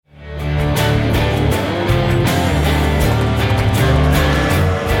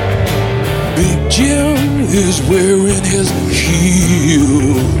Jim is wearing his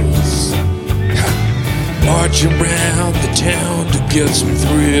heels, marching around the town to get some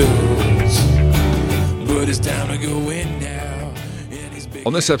thrills. But it's time to go in now.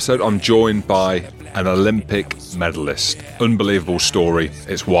 On this episode, I'm joined by an Olympic medalist. Unbelievable story.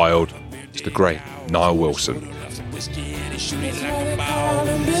 It's wild. It's the great Nile Wilson.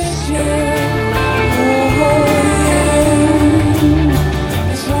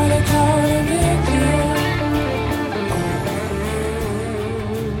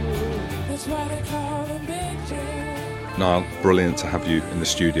 Niall, brilliant to have you in the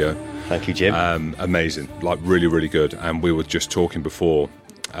studio. Thank you, Jim. Amazing, like really, really good. And we were just talking before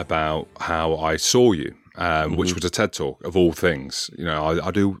about how I saw you, which was a TED Talk of all things. You know,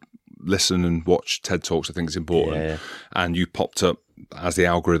 I do listen and watch TED Talks. I think it's important. Yeah. And you popped up as the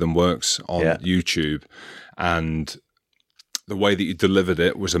algorithm works on YouTube, and the way that you delivered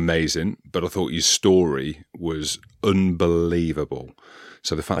it was amazing. But I thought your story was unbelievable.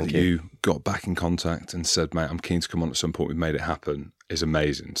 So the fact that you got back in contact and said, mate, I'm keen to come on at some point, we've made it happen, is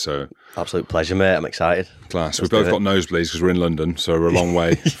amazing. So absolute pleasure, mate. I'm excited. Class. We've both got nosebleeds because we're in London, so we're a long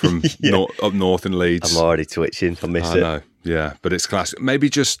way from up north in Leeds. I'm already twitching. I miss it. I know, yeah, but it's class. Maybe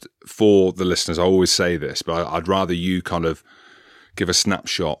just for the listeners, I always say this, but I'd rather you kind of give a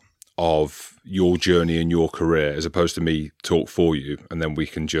snapshot of your journey and your career as opposed to me talk for you, and then we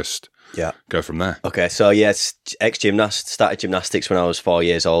can just go from there. Okay, so yes, ex-gymnast, started gymnastics when I was 4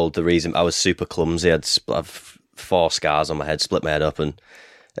 years old. The reason I was super clumsy, I've 4 scars on my head, split my head up, and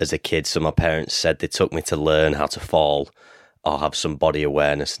as a kid, so my parents said they took me to learn how to fall or have some body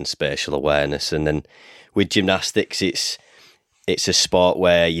awareness and spatial awareness. And then with gymnastics, it's a sport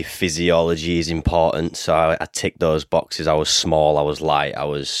where your physiology is important. So I ticked those boxes. I was small, I was light, I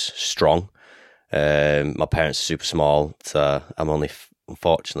was strong. My parents are super small, so I'm only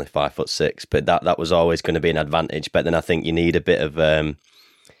unfortunately 5'6", but that was always going to be an advantage. But then I think you need a bit of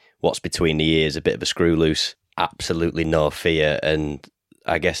what's between the ears, a bit of a screw loose, absolutely no fear. And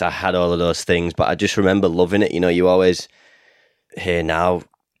I guess I had all of those things, but I just remember loving it. You know, you always hear now,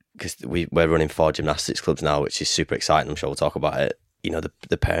 because we're running 4 gymnastics clubs now, which is super exciting. I'm sure we'll talk about it. You know,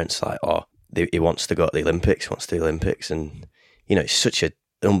 the parents are like, oh, he wants to go to the Olympics, and you know, it's such an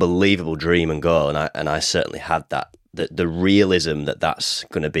unbelievable dream and goal. And I certainly had that. The realism that that's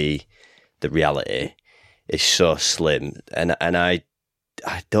going to be the reality is so slim, and I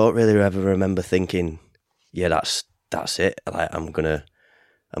don't really ever remember thinking, yeah, that's it. Like I'm gonna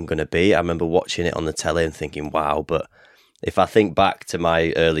be. I remember watching it on the telly and thinking, wow. But if I think back to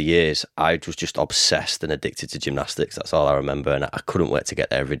my early years, I was just obsessed and addicted to gymnastics. That's all I remember, and I couldn't wait to get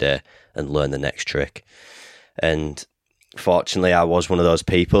there every day and learn the next trick. And fortunately, I was one of those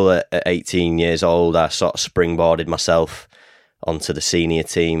people. At 18 years old, I sort of springboarded myself onto the senior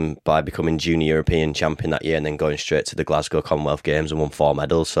team by becoming junior European champion that year, and then going straight to the Glasgow Commonwealth Games and won 4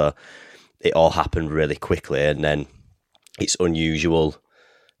 medals. So it all happened really quickly, and then it's unusual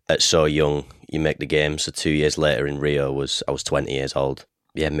at so young you make the games. So 2 years later in Rio, I was 20 years old.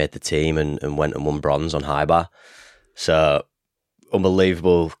 Yeah, made the team and went and won bronze on high bar. So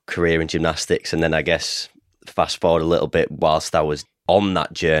unbelievable career in gymnastics. And then I guess fast forward a little bit, whilst I was on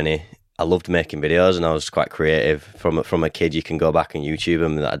that journey, I loved making videos and I was quite creative. From a kid, you can go back on YouTube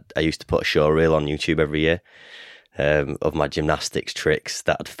them. I used to put a show reel on YouTube every year of my gymnastics tricks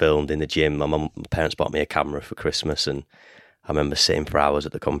that I'd filmed in the gym. My parents bought me a camera for Christmas, and I remember sitting for hours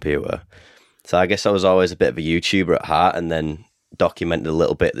at the computer. So I guess I was always a bit of a YouTuber at heart, and then documented a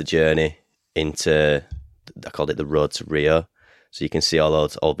little bit of the journey into, I called it the Road to Rio. So you can see all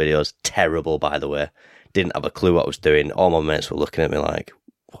those old videos. Terrible, by the way. Didn't have a clue what I was doing. All my mates were looking at me like,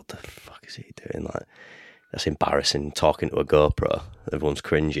 what the fuck is he doing? Like, that's embarrassing, talking to a GoPro. Everyone's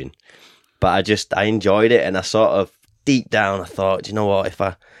cringing. But I enjoyed it, and I sort of, deep down, I thought, you know what, if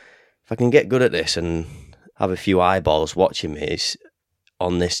I can get good at this and have a few eyeballs watching me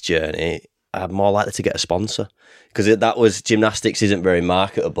on this journey, I'm more likely to get a sponsor. Because that was, gymnastics isn't very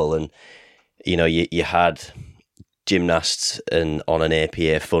marketable, and, you know, you had gymnasts and on an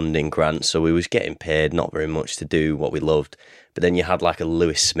APA funding grant, so we was getting paid not very much to do what we loved. But then you had like a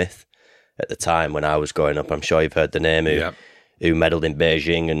Lewis Smith at the time when I was growing up. I'm sure you've heard the name, who medalled in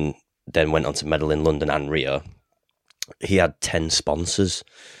Beijing and then went on to medal in London and Rio. He had 10 sponsors,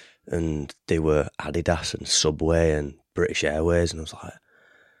 and they were Adidas and Subway and British Airways, and I was like,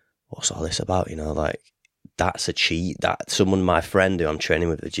 what's all this about? You know, like, that's a cheat. That someone, my friend who I'm training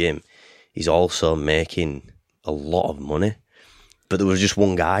with at the gym, he's also making a lot of money, but there was just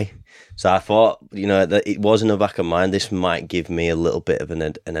one guy. So I thought, you know, that it was in the back of mind, this might give me a little bit of an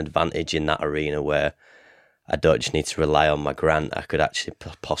advantage in that arena where I don't just need to rely on my grant. I could actually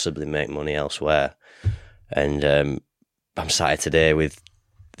possibly make money elsewhere. And I'm sat here today with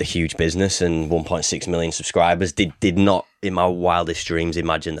the huge business and 1.6 million subscribers. Did not in my wildest dreams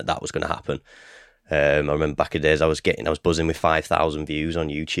imagine that was going to happen. I remember back in the days I was buzzing with 5,000 views on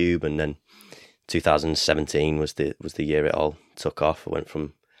YouTube, and then 2017 was the year it all took off. I went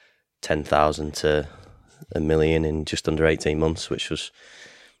from 10,000 to 1 million in just under 18 months, which was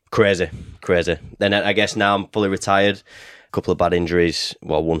crazy. Then I guess now I'm fully retired. A couple of bad injuries,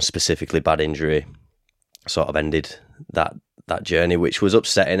 well, one specifically bad injury sort of ended that journey, which was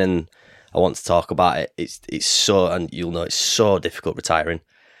upsetting, and I want to talk about it. It's so, and you'll know, it's so difficult retiring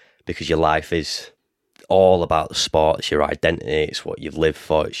because your life is all about the sport. It's your identity, it's what you live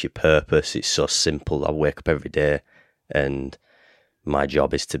for, it's your purpose. It's so simple. I wake up every day and my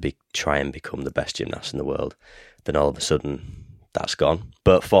job is to try and become the best gymnast in the world. Then all of a sudden that's gone.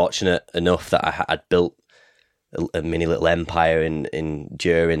 But fortunate enough that I'd built a mini little empire in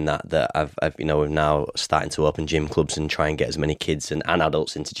during that I've we're now starting to open gym clubs and try and get as many kids and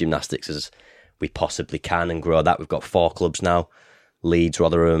adults into gymnastics as we possibly can and grow that. We've got 4 clubs now: Leeds,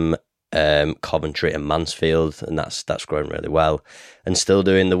 Rotherham, Coventry and Mansfield, and that's growing really well, and still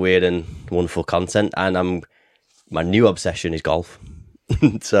doing the weird and wonderful content. And my new obsession is golf.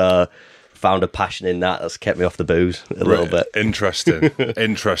 So found a passion in that's kept me off the booze a little bit.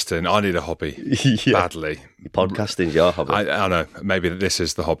 Interesting. I need a hobby badly. Podcasting's your hobby. I know, maybe this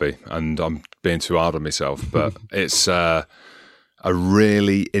is the hobby and I'm being too hard on myself, but it's a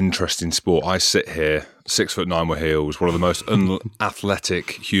really interesting sport. I sit here, 6'9" with heels, one of the most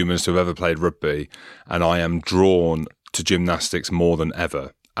unathletic humans to have ever played rugby, and I am drawn to gymnastics more than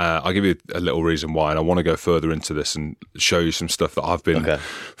ever. I'll give you a little reason why, and I want to go further into this and show you some stuff that I've been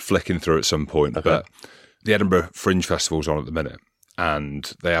flicking through at some point. Okay. But the Edinburgh Fringe Festival's on at the minute,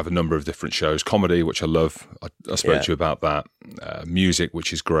 and they have a number of different shows. Comedy, which I love. I spoke to you about that. Music,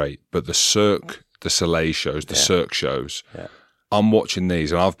 which is great. But the Cirque du Soleil shows, the Cirque shows, I'm watching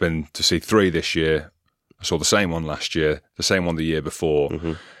these, and I've been to see 3 this year. I saw the same one last year, the same one the year before.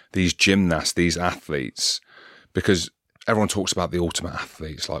 Mm-hmm. These gymnasts, these athletes, because everyone talks about the ultimate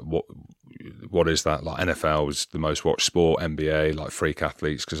athletes, like what is that? Like NFL is the most watched sport, NBA, like freak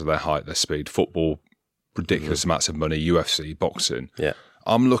athletes because of their height, their speed, football, ridiculous amounts of money, UFC, boxing. Yeah.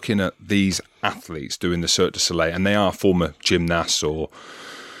 I'm looking at these athletes doing the Cirque du Soleil, and they are former gymnasts or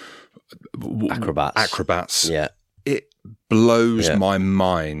acrobats. Yeah. It blows my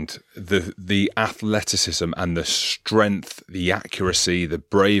mind, the athleticism and the strength, the accuracy, the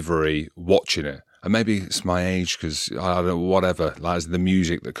bravery watching it. And maybe it's my age because I don't know, whatever. Like the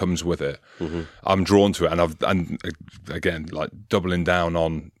music that comes with it, I'm drawn to it. And again, like doubling down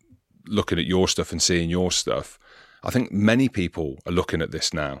on looking at your stuff and seeing your stuff. I think many people are looking at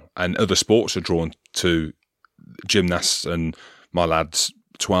this now, and other sports are drawn to gymnasts. And my lad's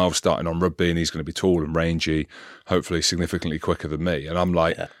 12, starting on rugby, and he's going to be tall and rangy, hopefully significantly quicker than me. And I'm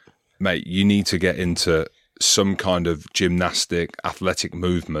like, mate, you need to get into some kind of gymnastic, athletic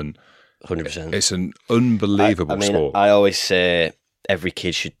movement. 100%. It's an unbelievable sport. I always say every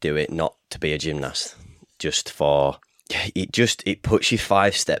kid should do it, not to be a gymnast. It puts you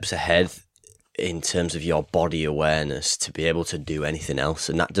 5 steps ahead in terms of your body awareness to be able to do anything else.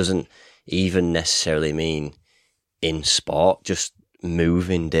 And that doesn't even necessarily mean in sport, just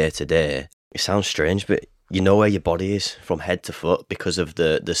moving day to day. It sounds strange, but you know where your body is from head to foot because of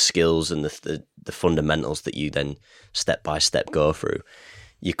the skills and the fundamentals that you then step by step go through.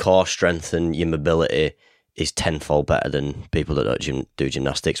 Your core strength and your mobility is tenfold better than people that don't do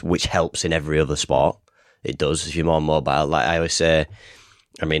gymnastics, which helps in every other sport. It does. If you're more mobile, like I always say,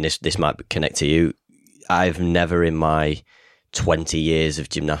 I mean, this might connect to you. I've never in my 20 years of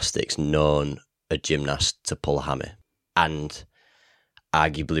gymnastics known a gymnast to pull a hammy. And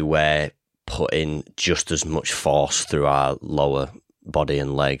arguably we're putting just as much force through our lower body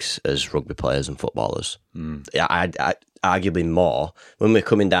and legs as rugby players and footballers. I arguably more. When we're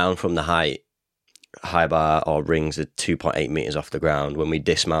coming down from the high bar or rings at 2.8 metres off the ground, when we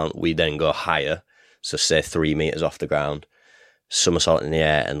dismount, we then go higher, so say 3 metres off the ground, somersault in the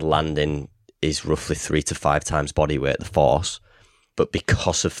air and landing is roughly 3 to 5 times body weight, the force. But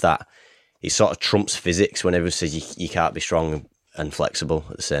because of that, it sort of trumps physics when everyone says you can't be strong and flexible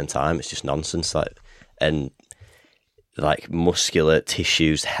at the same time. It's just nonsense. Like muscular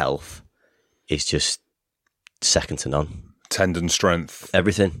tissues health is just second to none. Tendon strength,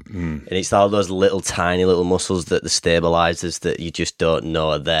 everything. And it's all those little tiny little muscles that the stabilizers that you just don't know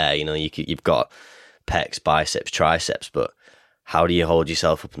are there. You know, you've got pecs, biceps, triceps, but how do you hold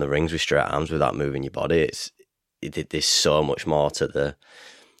yourself up in the rings with straight arms without moving your body? There's so much more to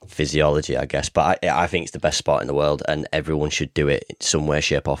physiology, I guess. But I think it's the best sport in the world, and everyone should do it in some way,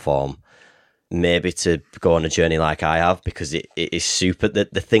 shape, or form. Maybe to go on a journey like I have, because it is super. The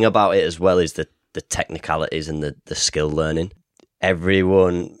thing about it as well is the technicalities and the skill learning.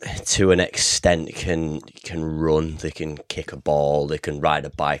 Everyone, to an extent, can run. They can kick a ball. They can ride a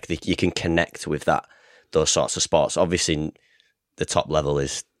bike. You can connect with those sorts of sports. Obviously, the top level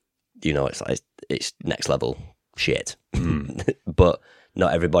is, it's next level shit. But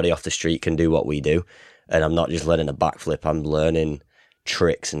not everybody off the street can do what we do. And I'm not just learning a backflip. I'm learning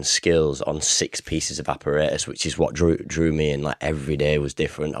tricks and skills on 6 pieces of apparatus, which is what drew me in. Like, every day was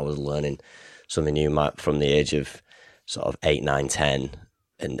different. I was learning something new from the age of sort of 8, 9, 10.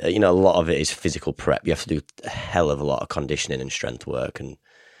 And, a lot of it is physical prep. You have to do a hell of a lot of conditioning and strength work and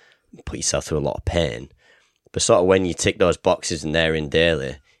put yourself through a lot of pain. But sort of when you tick those boxes and they're in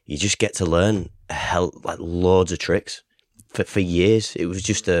daily, you just get to learn loads of tricks for years. It was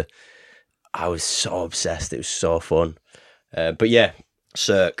just I was so obsessed. It was so fun. But yeah,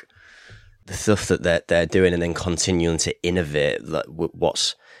 Cirque, the stuff that they're doing, and then continuing to innovate, like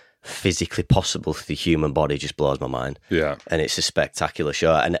what's physically possible for the human body, just blows my mind. Yeah. And it's a spectacular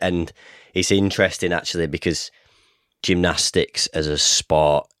show. And it's interesting, actually, because gymnastics as a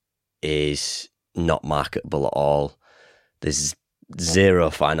sport is not marketable at all. There's zero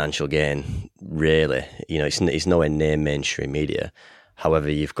financial gain, really. It's nowhere near mainstream media.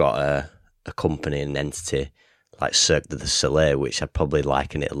 However, you've got a company, an entity like Cirque du Soleil, which I'd probably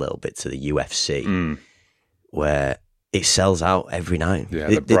liken it a little bit to the UFC, where it sells out every night. Yeah,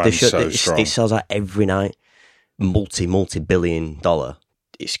 the brand's so strong. It sells out every night. Multi-billion-dollar.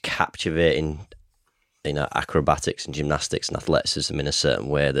 It's captivating, acrobatics and gymnastics and athleticism in a certain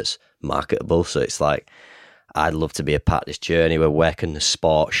way that's marketable. So it's like, I'd love to be a part of this journey where can the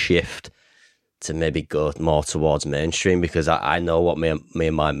sport shift to maybe go more towards mainstream, because I know what me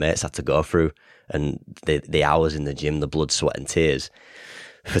and my mates had to go through, and the hours in the gym, the blood, sweat and tears,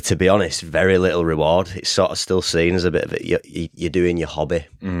 for, to be honest, very little reward. It's sort of still seen as a bit of it. You're doing your hobby.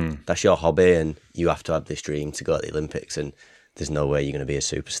 That's your hobby, and you have to have this dream to go to the Olympics, and there's no way you're going to be a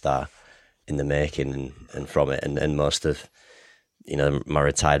superstar in the making and from it. And most of, my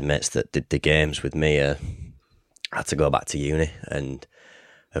retired mates that did the games with me had to go back to uni and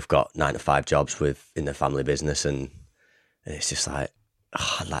have got 9-to-5 jobs in the family business, and it's just like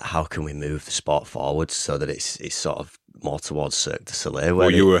how can we move the sport forward so that it's sort of more towards Cirque du Soleil?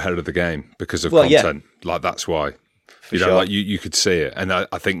 Well, you were ahead of the game because of content. Yeah. Like, that's why. Sure. You could see it. And I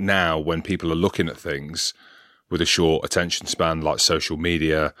think now when people are looking at things with a short attention span, like social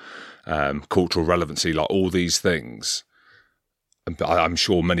media, cultural relevancy, like all these things, I'm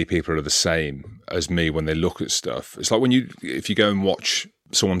sure many people are the same as me when they look at stuff. It's like if you go and watch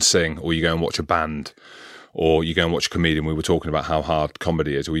someone sing, or you go and watch a band, or you go and watch a comedian. We were talking about how hard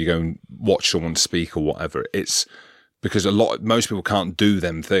comedy is, or you go and watch someone speak or whatever. It's because most people can't do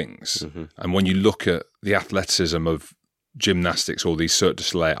them things. Mm-hmm. And when you look at the athleticism of gymnastics, or these Cirque du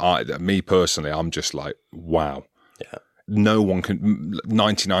Soleil, me personally, I'm just like, wow. Yeah. No one can,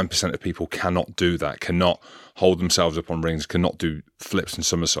 99% of people cannot do that, cannot hold themselves up on rings, cannot do flips and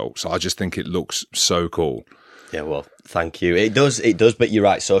somersaults. I just think it looks so cool. Yeah, well, thank you. It does, but you're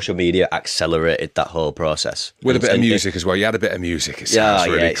right, social media accelerated that whole process. With a bit of music as well. You had a bit of music. It sounds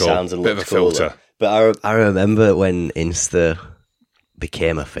really cool. It sounds a bit of a cooler. filter. But I remember when Insta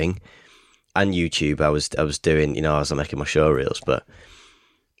became a thing, and YouTube, I was doing, I was making my show reels, but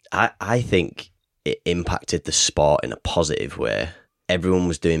I think it impacted the sport in a positive way. Everyone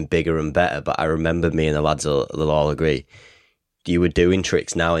was doing bigger and better, but I remember me and the lads will all agree, you were doing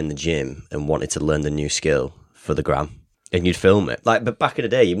tricks now in the gym and wanted to learn the new skill for the gram, and you'd film it. But back in the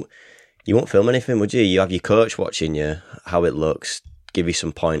day, you won't film anything, would you? You have your coach watching you, how it looks, give you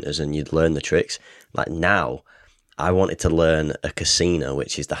some pointers, and you'd learn the tricks. Like now, I wanted to learn a casino,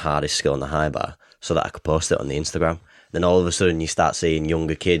 which is the hardest skill on the high bar, so that I could post it on the Instagram. Then all of a sudden, you start seeing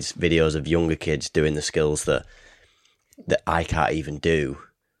videos of younger kids doing the skills that I can't even do,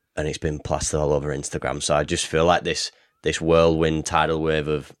 and it's been plastered all over Instagram. So I just feel like this whirlwind tidal wave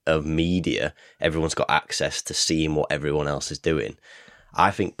of media, everyone's got access to seeing what everyone else is doing,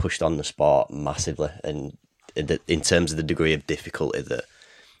 I think pushed on the sport massively. And in terms of the degree of difficulty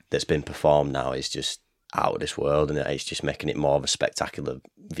that's been performed now is just out of this world, and it's just making it more of a spectacular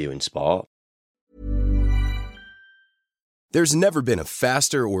viewing sport. There's never been a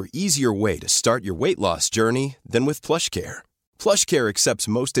faster or easier way to start your weight loss journey than with PlushCare. PlushCare accepts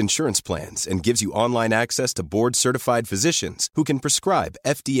most insurance plans and gives you online access to board-certified physicians who can prescribe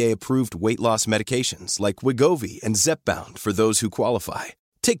FDA-approved weight loss medications like Wegovy and Zepbound for those who qualify.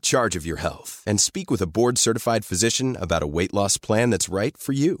 Take charge of your health and speak with a board-certified physician about a weight loss plan that's right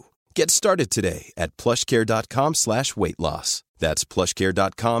for you. Get started today at plushcare.com/weight loss. That's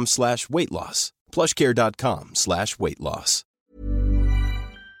plushcare.com/weight loss. plushcare.com/weight loss.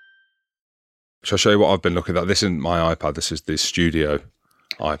 Shall I show you what I've been looking at? This isn't my iPad. This is the studio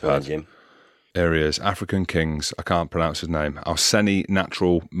iPad. Jim. There he is. African Kings. I can't pronounce his name. Alseni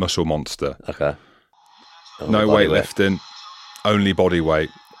Natural Muscle Monster. Okay. No weightlifting. Only body weight.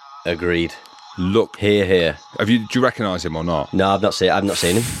 Agreed. Look. Here. Do you recognise him or not? No, I've not seen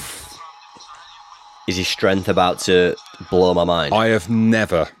him. Is his strength about to blow my mind? I have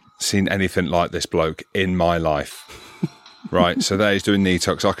never seen anything like this bloke in my life. Right, so there he's doing knee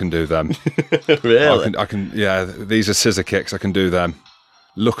tucks. I can do them. Really? I can. Yeah, these are scissor kicks. I can do them.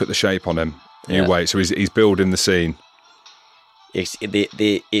 Look at the shape on him. You wait. So he's building the scene. It's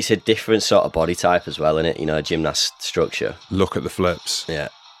a different sort of body type as well, isn't it? You know, a gymnast structure. Look at the flips. Yeah.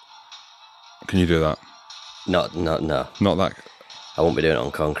 Can you do that? No. Not that. I won't be doing it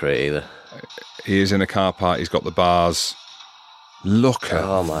on concrete either. He is in a car park. He's got the bars. Look at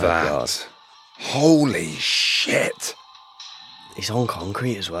Oh my that. God. Holy shit. He's on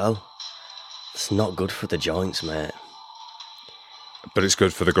concrete as well. It's not good for the joints, mate. But it's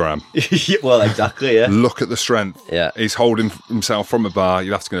good for the gram. Well, exactly, yeah. Look at the strength. Yeah. He's holding himself from a bar.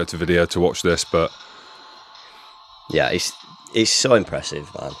 You'll have to go to video to watch this, but... Yeah, it's so impressive,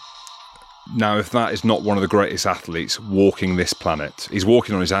 man. Now, if that is not one of the greatest athletes walking this planet, he's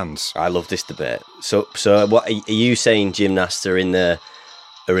walking on his hands. I love this debate. So what are you saying? Gymnasts are in the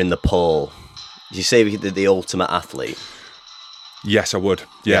pole? Did you say the ultimate athlete? Yes, I would.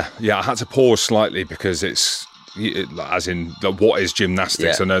 Yeah. I had to pause slightly because as in what is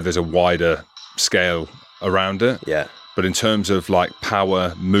gymnastics? Yeah. I know there's a wider scale around it. Yeah. But in terms of like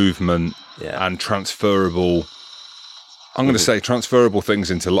power, movement, and transferable, I'm going to say transferable things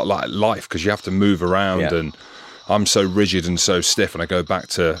into like life, because you have to move around. Yeah. And I'm so rigid and so stiff. And I go back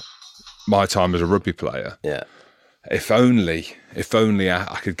to my time as a rugby player. Yeah. If only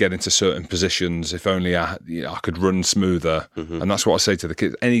I could get into certain positions. If only I could run smoother. Mm-hmm. And that's what I say to the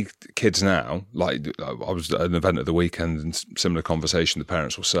kids. Any kids now, like I was at an event at the weekend, and similar conversation, the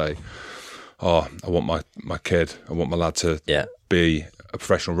parents will say, "Oh, I want my kid, I want my lad to be a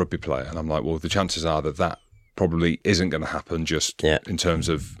professional rugby player." And I'm like, well, the chances are that probably isn't going to happen just in terms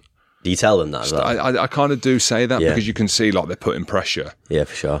of... Do you tell them that as well? I kind of do say that because you can see like they're putting pressure, for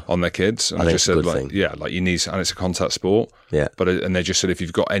sure, on their kids. And I I think just it's a said, good thing. like you need, and it's a contact sport. Yeah, and they just said, if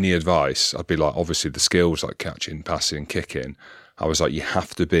you've got any advice, I'd be like, obviously the skills like catching, passing, kicking. I was like, you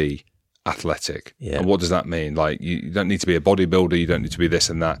have to be athletic. Yeah. And what does that mean? Like you don't need to be a bodybuilder. You don't need to be this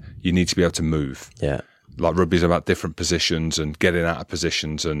and that. You need to be able to move. Yeah. Like rugby's about different positions and getting out of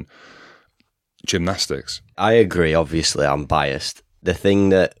positions, and gymnastics. I agree. Obviously, I'm biased. The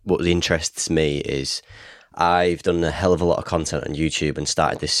thing what interests me is I've done a hell of a lot of content on YouTube and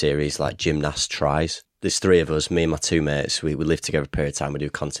started this series like Gymnast Tries. There's three of us, me and my two mates. We live together a period of time. We do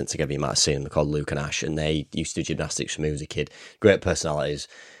content together. You might have seen them. They're called Luke and Ash, and they used to do gymnastics when me as a kid. Great personalities.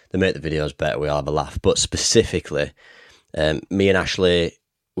 They make the videos better. We all have a laugh. But specifically, me and Ashley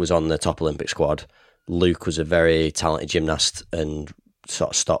was on the top Olympic squad. Luke was a very talented gymnast and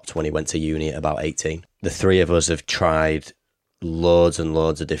sort of stopped when he went to uni at about 18. The three of us have tried loads and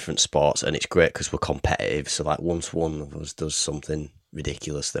loads of different sports, and it's great because we're competitive. So like once one of us does something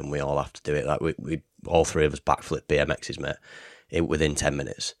ridiculous, then we all have to do it. Like we all three of us backflip BMXs, mate, within 10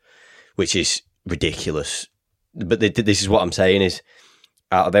 minutes, which is ridiculous. But this is what I'm saying is,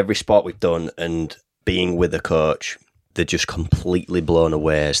 out of every sport we've done and being with a coach, they're just completely blown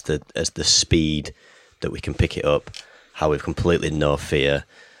away as the speed that we can pick it up, how we've completely no fear,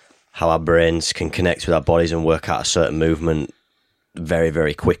 how our brains can connect with our bodies and work out a certain movement very,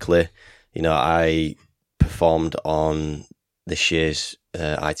 very quickly. You know, I performed on this year's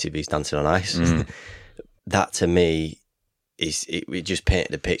ITV's Dancing on Ice. Mm. That to me it just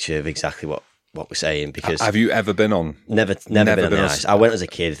painted a picture of exactly what we're saying. Because have you ever been on? Never been on the ice. I went as a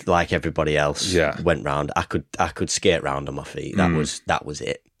kid, like everybody else. Yeah, went round. I could skate round on my feet. That was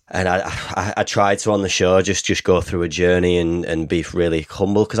it. And I tried to on the show just go through a journey and be really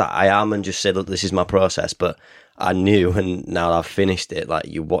humble, because I am, and just say, look, this is my process. But I knew, and now I've finished it. Like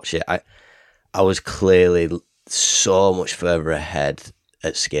you watch it, I was clearly so much further ahead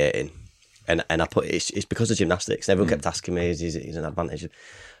at skating, and I put it's because of gymnastics. Everyone kept asking me, is an advantage?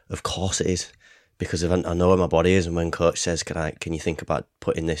 Of course it is, because I know where my body is, and when coach says, can you think about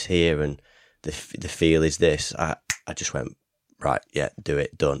putting this here, and the feel is this, I just went, right, yeah, do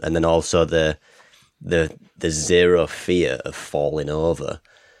it, done. And then also the zero fear of falling over,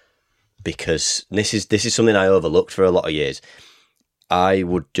 because this is something I overlooked for a lot of years. I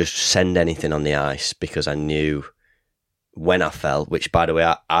would just send anything on the ice because I knew when I fell, which, by the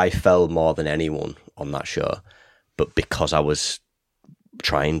way, I fell more than anyone on that show, but because I was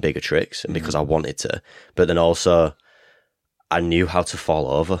trying bigger tricks and because I wanted to. But then also, I knew how to fall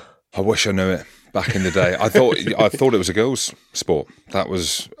over. I wish I knew it back in the day. I thought it was a girls' sport. That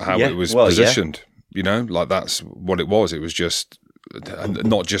was how it was positioned. You know, like that's what it was. It was just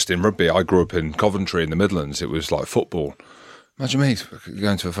not just in rugby. I grew up in Coventry in the Midlands. It was like football. Imagine me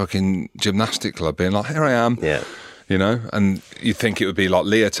going to a fucking gymnastic club being like, here I am. Yeah. You know, and you'd think it would be like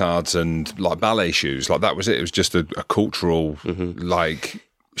leotards and like ballet shoes. Like that was it. It was just a cultural like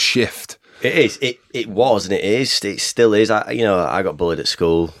shift. It is. It was, and it is. It still is. I got bullied at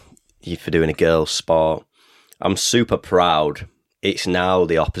school for doing a girls' sport. I'm super proud. It's now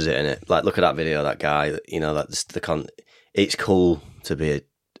the opposite, innit? Like, look at that video, that guy. You know, that's it's cool to be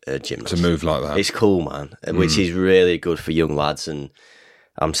a gymnast. To move like that. It's cool, man. Which is really good for young lads, and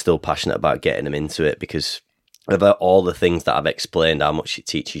I'm still passionate about getting them into it because of all the things that I've explained, how much it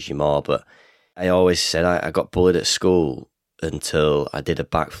teaches you more. But I always said I got bullied at school until I did a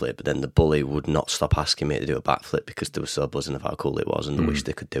backflip, but then the bully would not stop asking me to do a backflip because they were so buzzing of how cool it was and they wished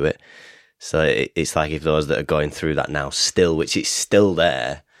they could do it. So it's like if those that are going through that now still, which it's still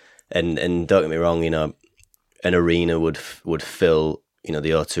there, and don't get me wrong, you know, an arena would fill, you know,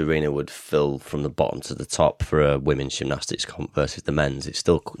 the O2 arena would fill from the bottom to the top for a women's gymnastics comp versus the men's. It's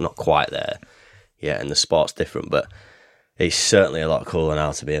still not quite there yet, and the sport's different, but it's certainly a lot cooler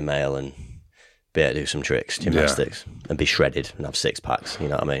now to be a male and be able to do some tricks, gymnastics, and be shredded and have six packs, you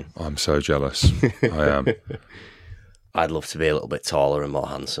know what I mean? I'm so jealous. I am. I'd love to be a little bit taller and more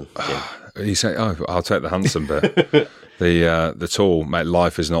handsome. You say, I'll take the handsome bit. The tall, mate,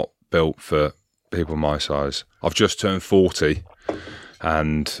 life is not built for people my size. I've just turned 40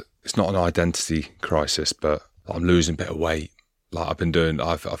 and it's not an identity crisis, but I'm losing a bit of weight. Like I've been doing,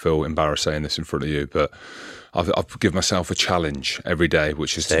 I feel embarrassed saying this in front of you, but I've given myself a challenge every day,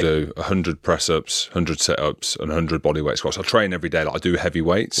 which is to do 100 press-ups, 100 sit-ups, and 100 bodyweight squats. I train every day, like I do heavy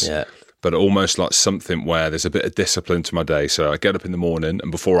weights, but almost like something where there's a bit of discipline to my day. So I get up in the morning,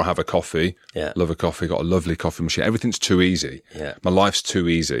 and before I have a coffee, love a coffee, got a lovely coffee machine. Everything's too easy. My life's too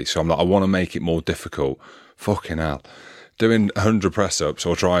easy. So I'm like, I want to make it more difficult. Fucking hell. Doing 100 press-ups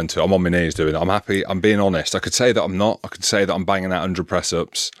or trying to, I'm on my knees doing it. I'm happy. I'm being honest. I could say that I'm not. I could say that I'm banging out 100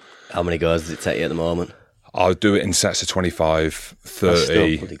 press-ups. How many goes does it take you at the moment? I'll do it in sets of 25, 30. That's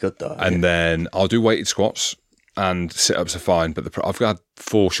still pretty good though. And then I'll do weighted squats and sit-ups are fine. But I've had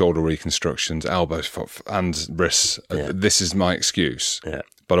 4 shoulder reconstructions, elbows, and wrists. This is my excuse.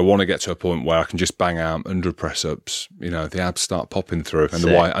 But I want to get to a point where I can just bang out 100 press-ups. You know, the abs start popping through and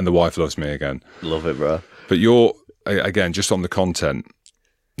the wife loves me again. Love it, bro. But you're, again, just on the content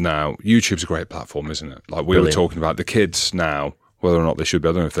now, YouTube's a great platform, isn't it? Like we were talking about the kids now, whether or not they should be,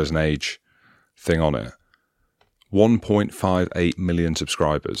 I don't know if there's an age thing on it. 1.58 million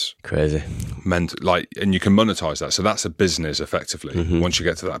subscribers. Crazy. And you can monetize that. So that's a business effectively once you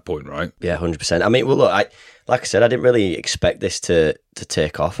get to that point, right? Yeah, 100%. I mean, well, look, like I said, I didn't really expect this to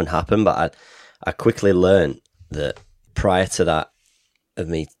take off and happen, but I quickly learned that prior to that, of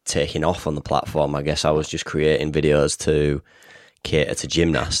me taking off on the platform, I guess I was just creating videos to cater to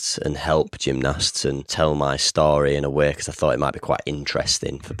gymnasts and help gymnasts and tell my story in a way because I thought it might be quite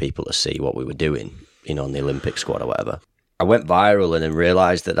interesting for people to see what we were doing, you know, on the Olympic squad or whatever. I went viral and then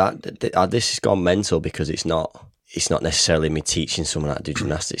realised that this has gone mental because it's not necessarily me teaching someone how to do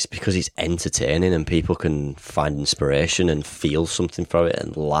gymnastics, because it's entertaining and people can find inspiration and feel something from it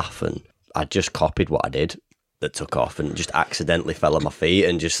and laugh. And I just copied what I did that took off and just accidentally fell on my feet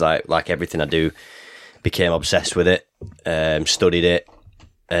and just like everything I do, became obsessed with it, studied it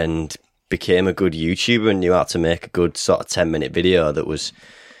and became a good YouTuber and knew how to make a good sort of 10-minute video that was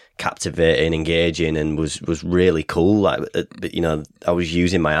captivating, engaging, and was really cool. Like, you know, I was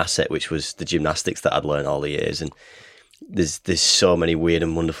using my asset, which was the gymnastics that I'd learned all the years. And there's so many weird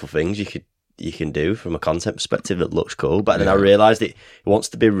and wonderful things you can do from a content perspective that looks cool. But then I realised it wants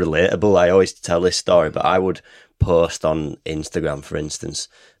to be relatable. I always tell this story, but I would post on Instagram, for instance,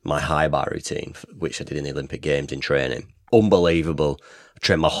 my high bar routine, which I did in the Olympic Games in training. Unbelievable. I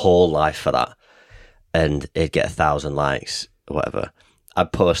trained my whole life for that. And it'd get 1,000 likes or whatever.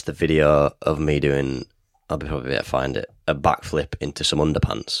 I'd post the video of me doing, I'll be probably able to find it, a backflip into some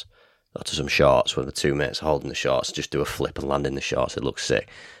underpants or to some shorts with the 2 mates holding the shorts, just do a flip and land in the shorts. It looks sick.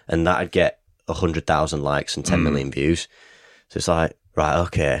 And that'd get 100,000 likes and 10 million views. So it's like, right,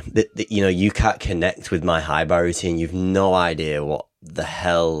 okay. You know, you can't connect with my high bar routine. You've no idea what the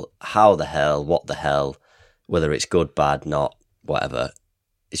hell, how the hell, what the hell, whether it's good, bad, not, whatever.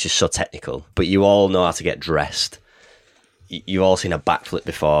 It's just so technical. But you all know how to get dressed. you've all seen a backflip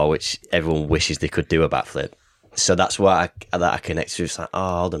before, which everyone wishes they could do a backflip. So that's why I connect to. It's like,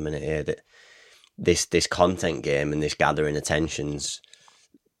 oh, hold a minute here. This content game and this gathering attention's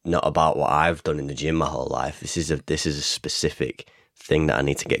not about what I've done in the gym my whole life. This is a specific thing that I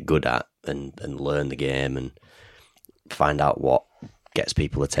need to get good at and learn the game and find out what gets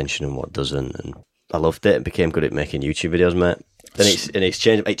people attention and what doesn't. And I loved it and became good at making YouTube videos, mate. And it's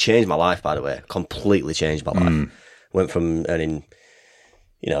changed. It changed my life, by the way. Completely changed my life. Went from earning,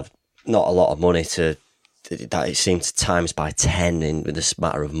 not a lot of money to that. It seemed times by 10 in this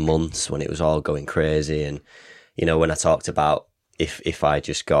matter of months when it was all going crazy. And when I talked about if I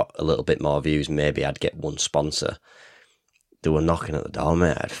just got a little bit more views, maybe I'd get one sponsor. They were knocking at the door,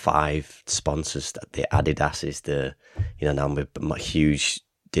 mate. I had 5 sponsors. The Adidas's, now I'm with my huge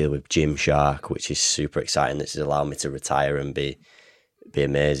deal with Gymshark, which is super exciting. This has allowed me to retire and be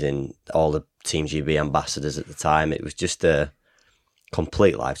amazing. All the Team GB ambassadors at the time. It was just a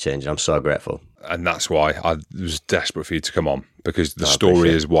complete life change. I'm so grateful. And that's why I was desperate for you to come on, because the story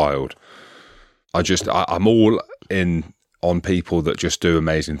is wild. I'm all in on people that just do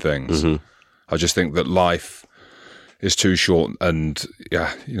amazing things. Mm-hmm. I just think that life is too short, and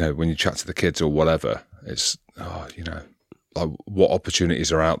when you chat to the kids or whatever, it's like what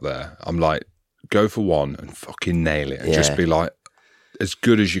opportunities are out there. I'm like, go for one and fucking nail it, and just be like as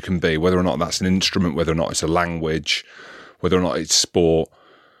good as you can be, whether or not that's an instrument, whether or not it's a language, whether or not it's sport.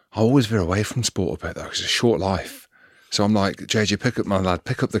 I always veer away from sport a bit though, because it's a short life. So I'm like, JJ, pick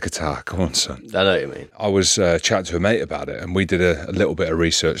up the guitar. Come on, son. I know what you mean. I was chatting to a mate about it, and we did a little bit of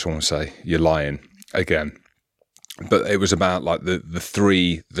research. I want to say, you're lying again. But it was about like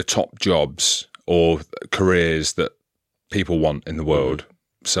the top jobs or careers that people want in the world.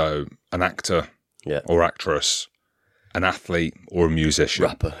 Mm-hmm. So an actor or actress, an athlete or a musician.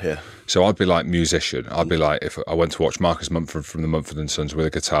 Rapper, yeah. So I'd be like musician. I'd be like, if I went to watch Marcus Mumford from the Mumford & Sons with a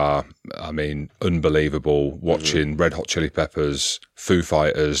guitar, I mean, unbelievable. Watching Red Hot Chili Peppers, Foo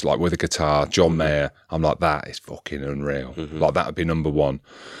Fighters, like with a guitar, John Mayer, I'm like, that is fucking unreal. Mm-hmm. Like that would be number one.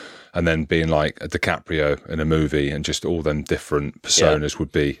 And then being like a DiCaprio in a movie and just all them different personas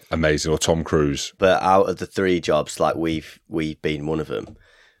would be amazing. Or Tom Cruise. But out of the 3 jobs, like we've been one of them,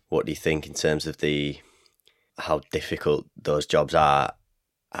 what do you think in terms of how difficult those jobs are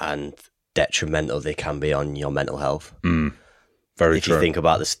and detrimental they can be on your mental health? Very if true. You think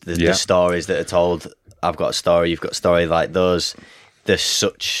about the stories that are told, I've got a story, you've got a story, like those, there's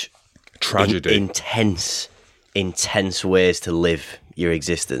such tragedy, intense ways to live your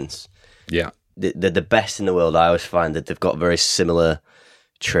existence. Yeah. They're the best in the world. I always find that they've got very similar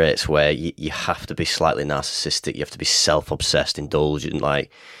traits where you have to be slightly narcissistic, you have to be self-obsessed, indulgent,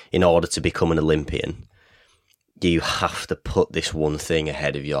 like in order to become an Olympian. You have to put this one thing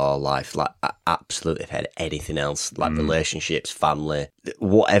ahead of your life, like absolutely ahead of anything else, like relationships, family,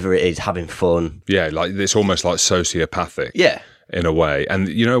 whatever it is, having fun. Yeah, like it's almost like sociopathic. Yeah. In a way. And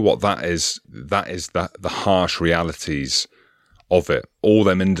you know what that is? That is the harsh realities of it. All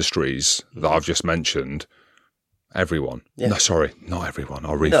them industries that I've just mentioned, everyone. Yeah. No, sorry, not everyone.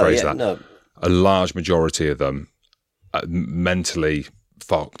 I'll rephrase that. No. A large majority of them are mentally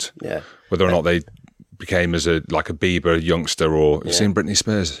fucked. Yeah. Whether or not they became as a Bieber youngster, or have you seen Britney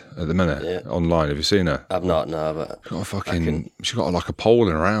Spears at the minute online? Have you seen her? I've not, no, but she's got like a pole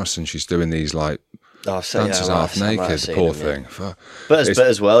in her house and she's doing these like dances half naked, the poor thing. But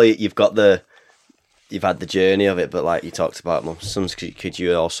as well, you've had the journey of it, but like you talked about mums, could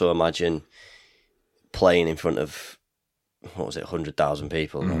you also imagine playing in front of 100,000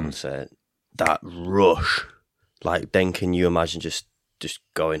 people? I would say that rush. Like then, can you imagine just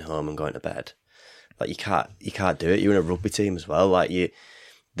going home and going to bed? Like you can't do it. You're in a rugby team as well. Like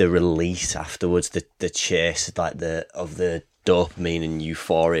the release afterwards, the chase, like of the dopamine and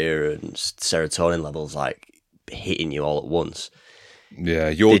euphoria and serotonin levels, like hitting you all at once. Yeah,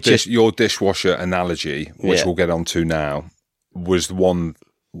 your dishwasher analogy, which we'll get onto now, was the one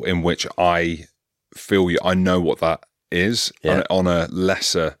in which I feel I know what that is on a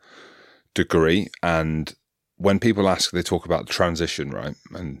lesser degree. And when people ask, they talk about transition, right?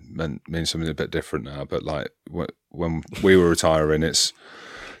 And means something a bit different now. But like when we were retiring, it's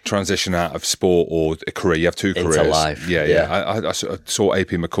transition out of sport or a career. You have 2 careers. Into life. Yeah. I saw AP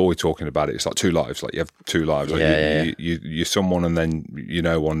McCoy talking about it. It's like 2 lives. Like you have 2 lives. Like you're someone, and then you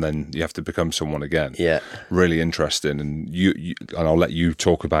know one, then you have to become someone again. Yeah. Really interesting. And you and I'll let you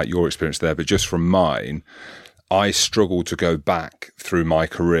talk about your experience there. But just from mine, I struggle to go back through my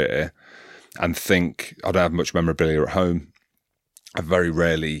career and think I don't have much memorabilia at home. I very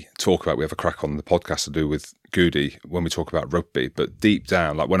rarely talk about, we have a crack on the podcast I do with Goody when we talk about rugby, but deep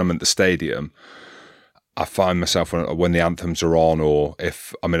down, like when I'm at the stadium, I find myself when the anthems are on, or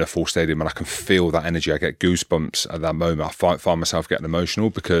if I'm in a full stadium and I can feel that energy, I get goosebumps at that moment. I find myself getting emotional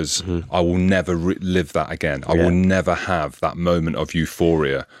because I will never live that again. I will never have that moment of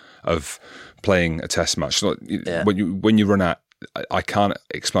euphoria of playing a test match. So when you run out, I can't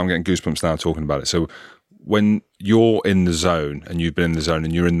explain. I'm getting goosebumps now talking about it. So when you're in the zone and you've been in the zone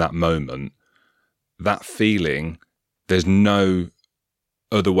and you're in that moment, that feeling, there's no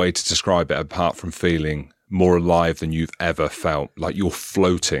other way to describe it apart from feeling more alive than you've ever felt. Like you're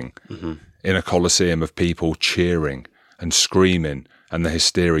floating in a coliseum of people cheering and screaming and the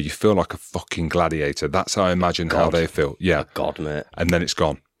hysteria. You feel like a fucking gladiator. That's how I imagine how they feel. Yeah. God, mate. And then it's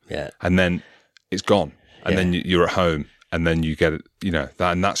gone. Yeah. And then it's gone. And then you're at home and then you get it,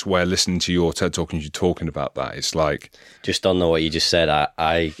 that, and that's where listening to your TED Talk and you talking about that, it's like... Just on what you just said,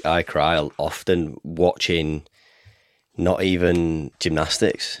 I cry often watching not even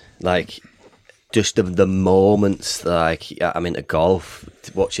gymnastics, like just the moments, like I'm into golf,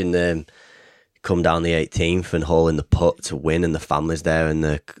 watching them come down the 18th and hole in the putt to win, and the families there and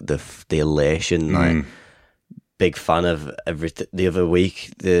the elation. Like, big fan of everything. The other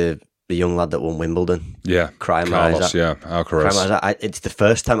week, the young lad that won Wimbledon, crying my eyes out. Alcaraz. It's the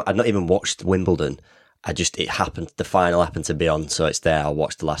first time I'd not even watched Wimbledon. It happened. The final happened to be on, so it's there. I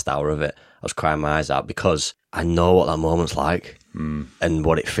watched the last hour of it. I was crying my eyes out because I know what that moment's like and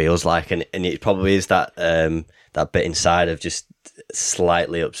what it feels like, and it probably is that bit inside of just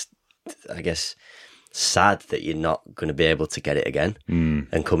slightly I guess sad that you're not going to be able to get it again,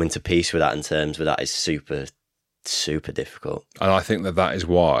 and coming to peace with that and terms with that is super, super difficult. And I think that is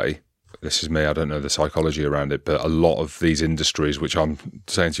why. This is me, I don't know the psychology around it, but a lot of these industries, which I'm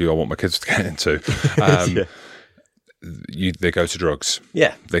saying to you, I want my kids to get into, they go to drugs.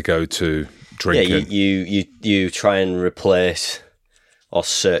 Yeah. They go to drinking. Yeah, you try and replace or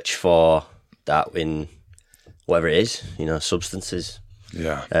search for that in whatever it is, substances.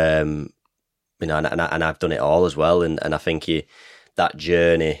 Yeah. And I've done it all as well. And I think that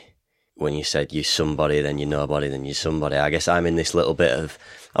journey, when you said you're somebody, then you're nobody, then you're somebody, I guess I'm in this little bit of,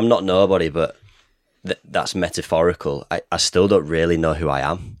 I'm not nobody, but that's metaphorical. I still don't really know who I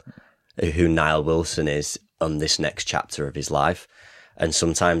am, who Nile Wilson is on this next chapter of his life. And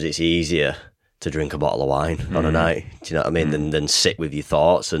sometimes it's easier to drink a bottle of wine on a night, do you know what I mean, than sit with your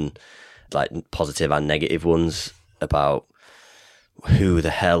thoughts, and like positive and negative ones about who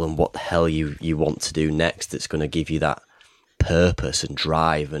the hell and what the hell you want to do next that's going to give you that purpose and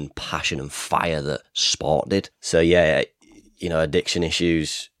drive and passion and fire that sport did. So yeah, addiction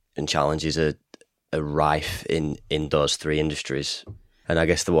issues and challenges are rife in those three industries. And I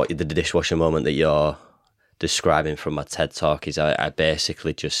guess the dishwasher moment that you're describing from my TED Talk is I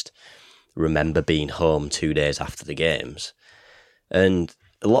basically just remember being home 2 days after the games. And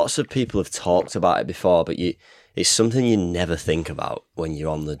lots of people have talked about it before, but it's something you never think about when you're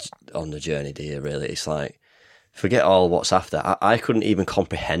on the journey, do you, really? It's like, forget all what's after. I couldn't even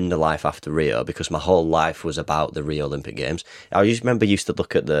comprehend a life after Rio because my whole life was about the Rio Olympic Games. I used to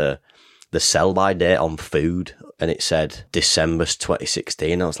look at the sell-by date on food, and it said December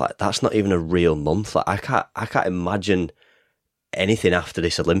 2016. I was like, that's not even a real month. Like, I can't imagine anything after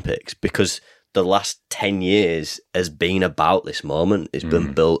this Olympics because the last 10 years has been about this moment. It's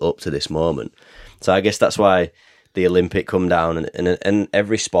been built up to this moment. So I guess that's why the Olympic come down, and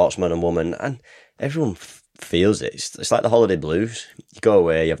every sportsman and woman and everyone feels it. It's like the holiday blues. You go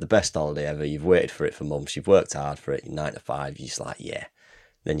away, you have the best holiday ever, you've waited for it for months, you've worked hard for it, you're 9 to 5, you're just like, yeah.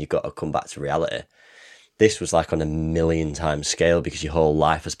 Then you've got to come back to reality. This was like on a 1,000,000 times scale because your whole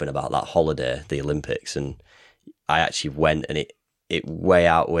life has been about that holiday, the Olympics. And I actually went, and it way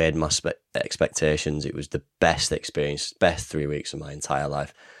outweighed my expectations. It was the best experience, best 3 weeks of my entire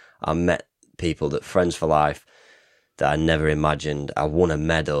life. I met people friends for life that I never imagined. I won a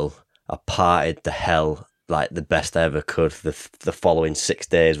medal. I partied the hell like the best I ever could. The following 6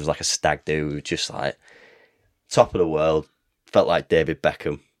 days was like a stag do. We were just like top of the world. Felt like David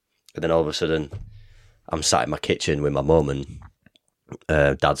Beckham. And then all of a sudden, I'm sat in my kitchen with my mum,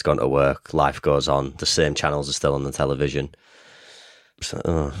 and Dad's gone to work. Life goes on. The same channels are still on the television.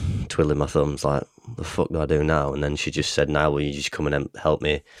 So, twiddling my thumbs, like, what the fuck do I do now? And then she just said, "Now, will you just come and help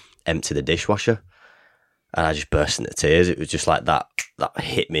me empty the dishwasher?" And I just burst into tears. It was just like that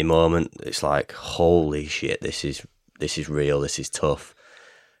hit me moment. It's like, holy shit, this is real. This is tough.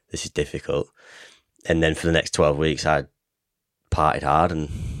 This is difficult. And then for the next 12 weeks, I partied hard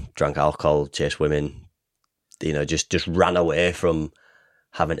and drank alcohol, chased women, just ran away from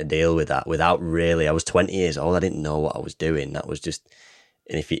having to deal with that without really. I was 20 years old. I didn't know what I was doing. That was just,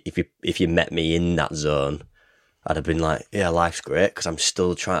 and if you met me in that zone, I'd have been like, yeah, life's great, because I'm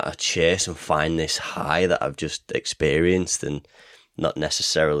still trying to chase and find this high that I've just experienced and not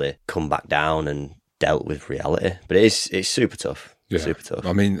necessarily come back down and dealt with reality. But it's super tough. Yeah. Super tough.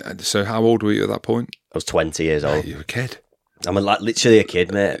 I mean, so how old were you at that point? I was 20 years old. You were a kid. I'm literally a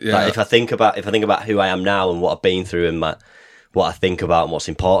kid, mate. Yeah. Like, if I think about who I am now and what I've been through and what I think about and what's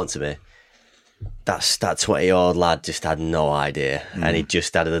important to me, that 20-year-old lad just had no idea, and he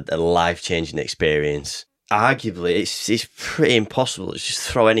just had a life-changing experience. Arguably, it's pretty impossible to just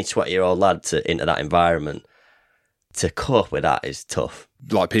throw any 20-year-old lad into that environment. To cope with that is tough.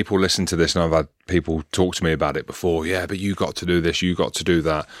 Like, people listen to this, and I've had people talk to me about it before. Yeah, but you got to do this, you got to do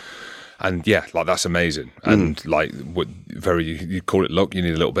that. And yeah, like, that's amazing. And like, you call it luck. You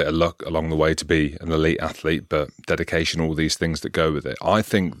need a little bit of luck along the way to be an elite athlete, but dedication, all these things that go with it. I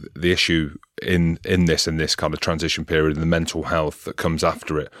think the issue in this kind of transition period, and the mental health that comes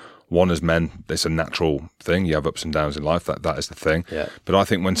after it, one, as men, it's a natural thing. You have ups and downs in life. That is the thing. Yeah. But I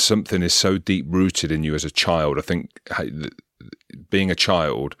think when something is so deep rooted in you as a child, I think being a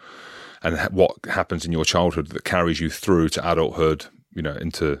child and what happens in your childhood that carries you through to adulthood,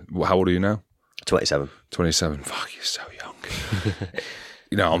 into, how old are you now? 27. 27. Fuck, you're so young.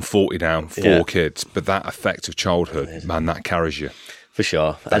 I'm 40 now, four kids, but that effect of childhood, man, that carries you. For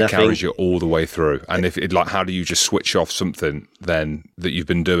sure. That carries you all the way through. And how do you just switch off something then that you've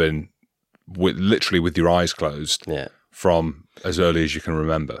been doing literally with your eyes closed from as early as you can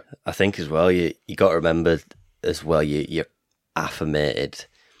remember? I think as well, you got to remember as well, you're affirmated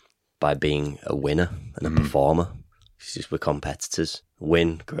by being a winner and a performer. It's just, we're competitors.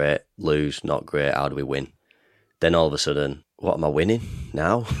 Win, great. Lose, not great. How do we win? Then all of a sudden, what am I winning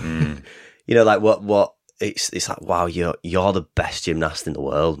now? Like what? It's like, wow, you're the best gymnast in the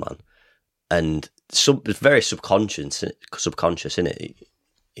world, man. And it's very subconscious, isn't it?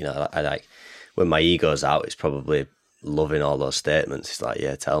 I like, when my ego's out, it's probably loving all those statements. It's like,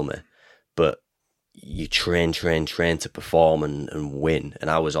 yeah, tell me. But you train to perform and win. And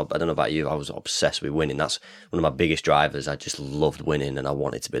I don't know about you, I was obsessed with winning. That's one of my biggest drivers. I just loved winning and I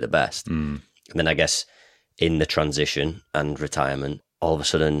wanted to be the best. And then I guess in the transition and retirement, all of a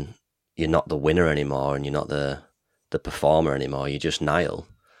sudden you're not the winner anymore and you're not the performer anymore. You're just Nile.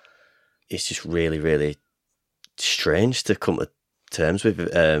 It's just really, really strange to come to terms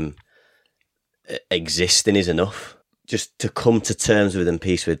with. Existing is enough. Just to come to terms with and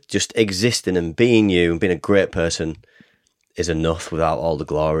peace with, just existing and being you and being a great person is enough without all the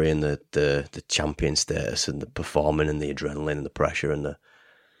glory and the champion status and the performing and the adrenaline and the pressure and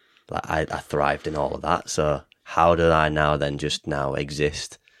I thrived in all of that. So how did I now then just now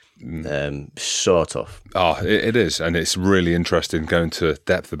exist? So tough. Oh, it is, and it's really interesting going to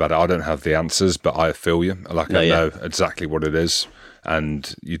depth about it. I don't have the answers, but I feel you. I know exactly what it is.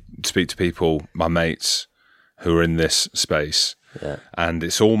 And you speak to people, my mates, who are in this space, and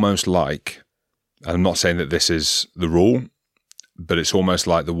it's almost like, I'm not saying that this is the rule, but it's almost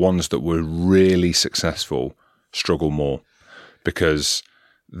like the ones that were really successful struggle more because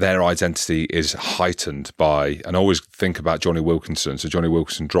their identity is heightened by, and I always think about Johnny Wilkinson. So Johnny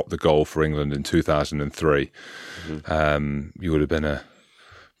Wilkinson dropped the goal for England in 2003. You would have been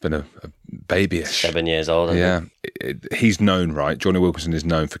a babyish. 7 years old. Yeah. He's known, right? Johnny Wilkinson is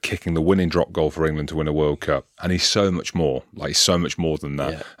known for kicking the winning drop goal for England to win a World Cup. And he's so much more. Like, he's so much more than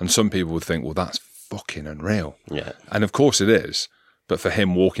that. Yeah. And some people would think, well, that's fucking unreal. Yeah. And of course it is. But for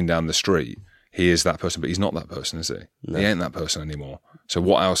him walking down the street, he is that person, but he's not that person, is he? No. He ain't that person anymore. So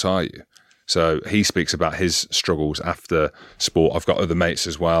what else are you? So he speaks about his struggles after sport. I've got other mates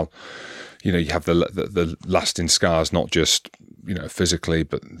as well. You have the lasting scars, not just, physically,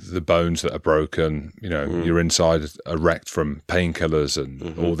 but the bones that are broken. Your inside are wrecked from painkillers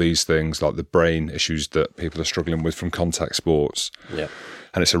and all these things, like the brain issues that people are struggling with from contact sports. Yeah.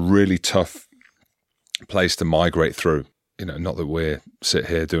 And it's a really tough place to migrate through. Not that we're sit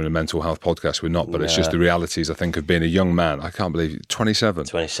here doing a mental health podcast, we're not, but it's just the realities, I think, of being a young man. I can't believe 27.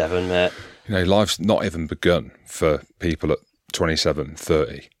 27, mate. Life's not even begun for people at 27,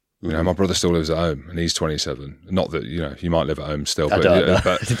 30. My brother still lives at home and he's 27. Not that, you might live at home still, but,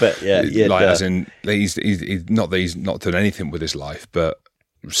 as in, he's not that he's not done anything with his life, but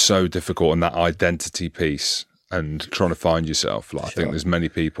so difficult, and that identity piece and trying to find yourself. I think there's many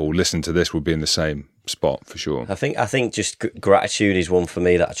people listening to this will be in the same spot for sure. I think just gratitude is one for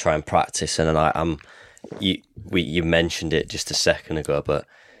me that I try and practice, and you mentioned it just a second ago, but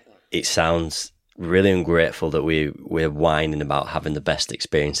it sounds really ungrateful that we're whining about having the best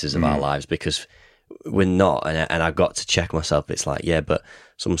experiences of our lives, because we're not. And I got to check myself. It's like, but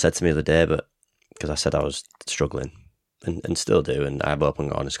someone said to me the other day, but because I said I was struggling and still do, and I have open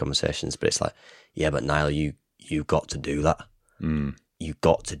and honest conversations, but it's like, but Niall, you you've got to do that. You've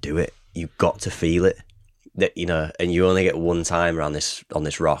got to do it. You've got to feel it. That, you know, and you only get one time around on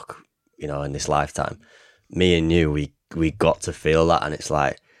this rock, you know, in this lifetime. Me and you, we got to feel that, and it's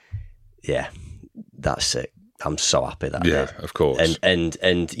like, yeah, that's it. I'm so happy that I did. Of course.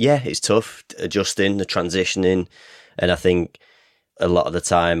 And yeah, it's tough adjusting, the transitioning, and I think a lot of the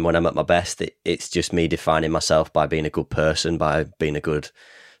time when I'm at my best, it's just me defining myself by being a good person, by being a good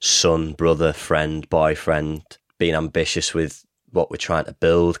son, brother, friend, boyfriend, being ambitious with what we're trying to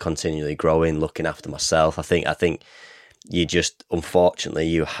build, continually growing, looking after myself. I think you just, unfortunately,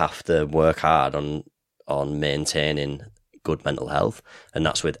 you have to work hard on maintaining good mental health, and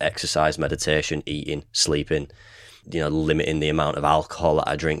that's with exercise, meditation, eating, sleeping, you know, limiting the amount of alcohol that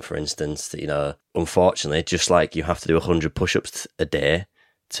I drink, for instance. You know, unfortunately, just like you have to do 100 push-ups a day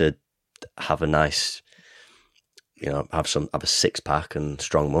to have a nice, you know, have a six-pack and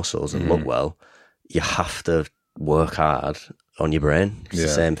strong muscles and look well, you have to work hard on your brain. It's the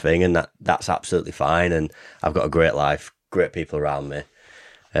same thing, and that's absolutely fine. And I've got a great life, great people around me.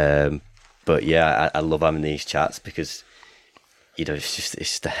 But yeah, I love having these chats because, you know,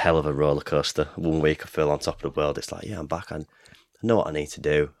 it's the hell of a roller coaster. 1 week I feel on top of the world. It's like, yeah, I'm back. I know what I need to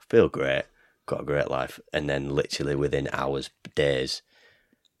do. I feel great. Got a great life. And then literally within hours, days,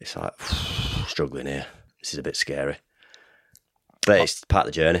 it's like, struggling here. This is a bit scary. But it's part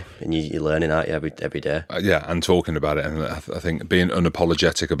of the journey, and you're learning, aren't you, every day? Yeah, and talking about it. And I think being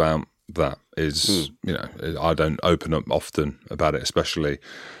unapologetic about that is, you know, I don't open up often about it, especially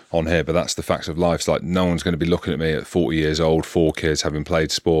on here, but that's the facts of life. It's like no one's going to be looking at me at 40 years old, 4 kids, having played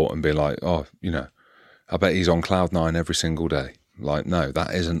sport, and being like, oh, you know, I bet he's on cloud 9 every single day. Like, no,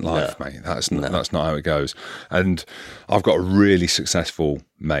 that isn't life, mate. That's not how it goes. And I've got a really successful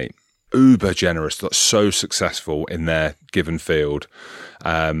mate, uber generous, that's so successful in their given field,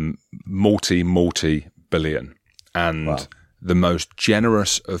 multi-billion, and the most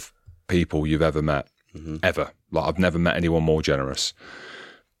generous of people you've ever met, ever. Like, I've never met anyone more generous,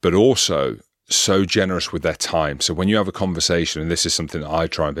 but also so generous with their time. So when you have a conversation, and this is something that I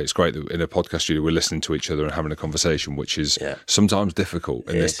try and be, it's great that in a podcast studio we're listening to each other and having a conversation, which is sometimes difficult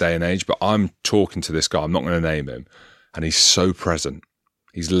in this day and age, but I'm talking to this guy, I'm not going to name him, and he's so present.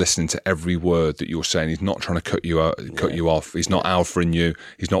 He's listening to every word that you're saying. He's not trying to cut you off. He's not alphaing you.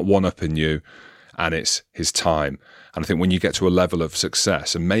 He's not one-upping you. And it's his time. And I think when you get to a level of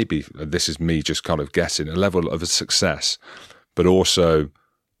success, and maybe this is me just kind of guessing, a level of a success, but also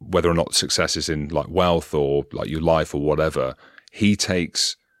whether or not success is in like wealth or like your life or whatever, he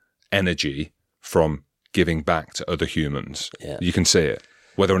takes energy from giving back to other humans. Yeah. You can see it.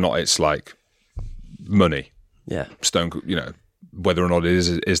 Whether or not it's like money. Yeah. You know, whether or not it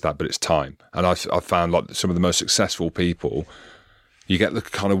is that, but it's time. And I've found like some of the most successful people, you get the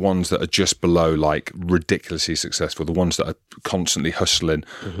kind of ones that are just below like ridiculously successful, the ones that are constantly hustling,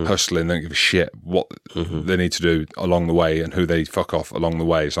 don't give a shit what they need to do along the way and who they fuck off along the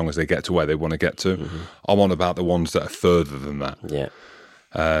way as long as they get to where they want to get to. I'm on about the ones that are further than that. Yeah.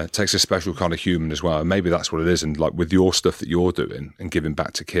 It takes a special kind of human as well. And maybe that's what it is. And like with your stuff that you're doing and giving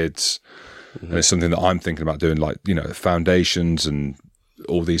back to kids, and it's something that I'm thinking about doing, like, you know, foundations and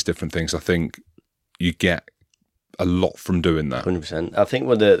all these different things. I think you get a lot from doing that. 100%. I think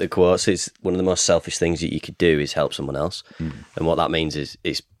one of the quotes is one of the most selfish things that you could do is help someone else. And what that means is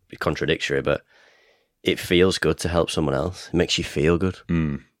it's contradictory, but it feels good to help someone else. It makes you feel good.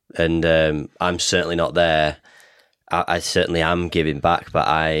 And I'm certainly not there. I certainly am giving back, but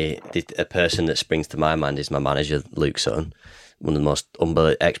a person that springs to my mind is my manager, Luke Sutton. One of the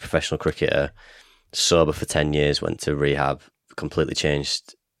most ex-professional cricketer, sober for 10 years, went to rehab, completely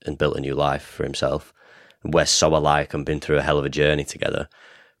changed and built a new life for himself. We're so alike and been through a hell of a journey together.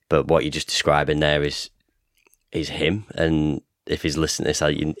 But what you're just describing there is him. And if he's listening to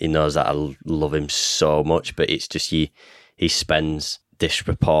this, he knows that I love him so much. But it's just he spends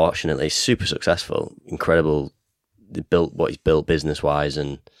disproportionately, super successful, incredible, built what he's built business-wise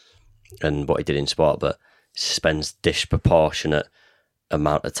and what he did in sport, but spends disproportionate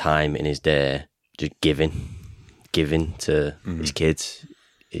amount of time in his day just giving to his kids,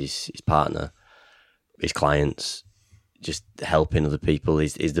 his partner, his clients, just helping other people.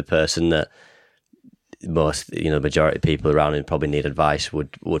 He's the person that most, the majority of people around him probably need advice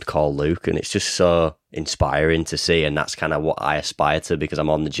would call Luke, and it's just so inspiring to see. And that's kind of what I aspire to, because I'm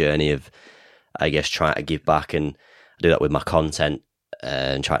on the journey of, I guess, trying to give back, and I do that with my content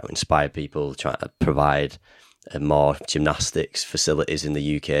and trying to inspire people, trying to provide more gymnastics facilities in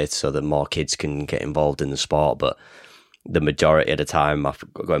the UK so that more kids can get involved in the sport. But the majority of the time,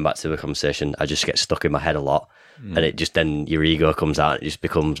 going back to the conversation, I just get stuck in my head a lot and it just, then your ego comes out, and it just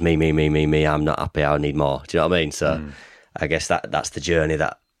becomes me, I'm not happy, I need more. Do you know what I mean? So I guess that's the journey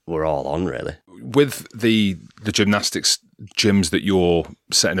that we're all on, really. With the gymnastics gyms that you're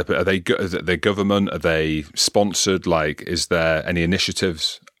setting up, are they government? Are they sponsored? Like, is there any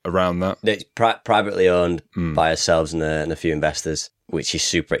initiatives around that? It's privately owned by ourselves and a few investors, which is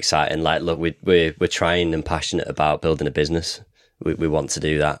super exciting. Like, look, we're trying and passionate about building a business. We want to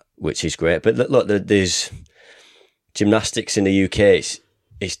do that, which is great. But look, there's gymnastics in the UK.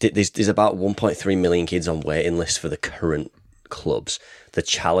 There's about 1.3 million kids on waiting lists for the current clubs. The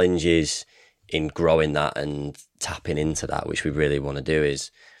challenge is in growing that and tapping into that, which we really want to do,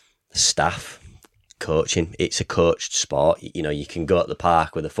 is staff, coaching. It's a coached sport. You know, you can go at the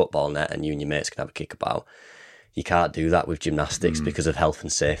park with a football net and you and your mates can have a kickabout. You can't do that with gymnastics because of health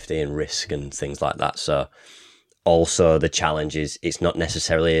and safety and risk and things like that. So also the challenge is it's not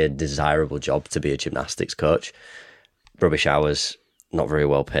necessarily a desirable job to be a gymnastics coach. Rubbish hours, not very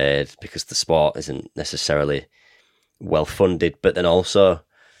well paid because the sport isn't necessarily well funded, but then also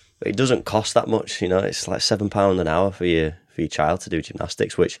it doesn't cost that much. You know, it's like £7 an hour for your child to do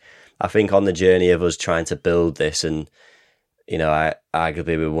gymnastics, which I think on the journey of us trying to build this, and you know,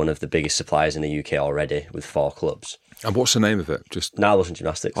 arguably we're one of the biggest suppliers in the UK already with 4 clubs. And what's the name of it? Just Nile Wilson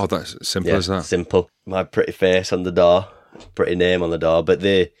Gymnastics. Oh, that's simple as that. Simple. My pretty face on the door, pretty name on the door. But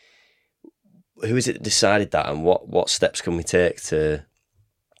who is it that decided that, and what steps can we take to,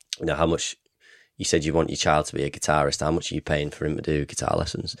 you know, how much? You said you want your child to be a guitarist. How much are you paying for him to do guitar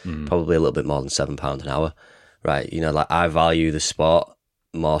lessons? Probably a little bit more than £7 an hour, right? You know, like, I value the sport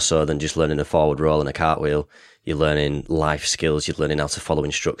more so than just learning a forward roll and a cartwheel. You're learning life skills. You're learning how to follow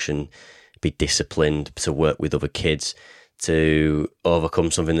instruction, be disciplined, to work with other kids, to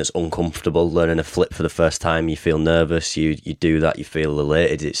overcome something that's uncomfortable. Learning a flip for the first time, you feel nervous. You do that, you feel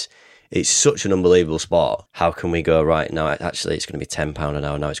elated. It's such an unbelievable sport. How can we go, right, now actually it's going to be £10 an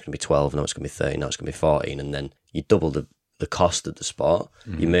hour, now it's going to be 12, now it's going to be 30, now it's going to be 14, and then you double the cost of the sport.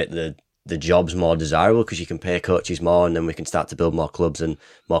 You make the jobs more desirable because you can pay coaches more, and then we can start to build more clubs and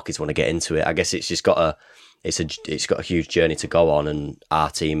more kids want to get into it. I guess it's just got a huge journey to go on, and our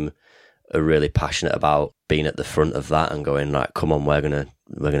team are really passionate about being at the front of that and going, like, come on, we're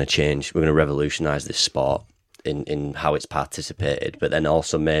gonna change, we're gonna revolutionise this sport in how it's participated. But then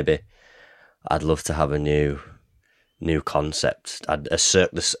also maybe I'd love to have a new concept, a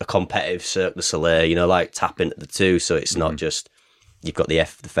competitive Cirque du Soleil, you know, like tap into the two, so it's not just, you've got the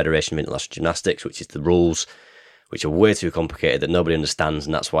Federation of International Gymnastics, which is the rules, which are way too complicated that nobody understands,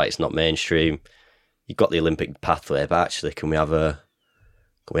 and that's why it's not mainstream. You've got the Olympic pathway, but actually, can we have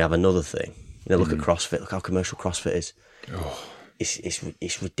another thing? You know, look at CrossFit. Look how commercial CrossFit is. Oh.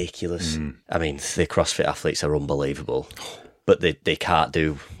 It's ridiculous. I mean, the CrossFit athletes are unbelievable, but they can't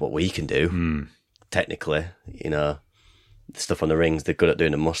do what we can do. Technically, you know, the stuff on the rings, they're good at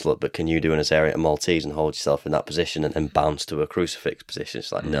doing a muscle up, but can you do an Azarian Maltese and hold yourself in that position and then bounce to a crucifix position?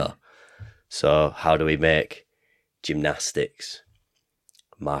 It's like, no. So how do we make gymnastics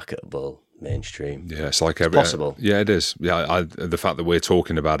marketable, mainstream? Yeah, it's like possible. Yeah, it is. Yeah, the fact that we're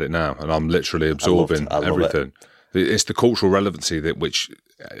talking about it now, and I'm literally absorbing everything. It's the cultural relevancy which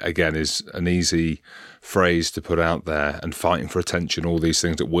again is an easy phrase to put out there, and fighting for attention. All these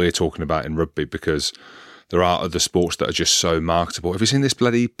things that we're talking about in rugby, because there are other sports that are just so marketable. Have you seen this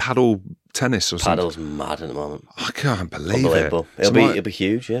bloody paddle tennis or something? Paddle's mad at the moment. I can't believe Unbelievable. it. It'll be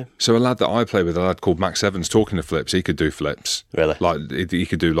huge, yeah. So a lad that I play with, a lad called Max Evans, talking to flips, he could do flips. Really? Like, he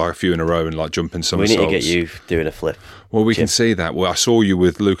could do like a few in a row and like jump in somersaults. We need to get you doing a flip. Well, we can see that. Well, I saw you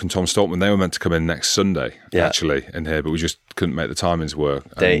with Luke and Tom Stoltman. They were meant to come in next Sunday, actually, in here, but we just couldn't make the timings work.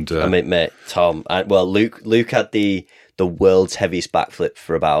 Mate, Tom. Luke had the world's heaviest backflip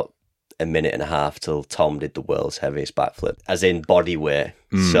for about a minute and a half till Tom did the world's heaviest backflip, as in body weight.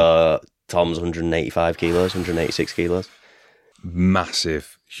 So Tom's 185 kilos, 186 kilos.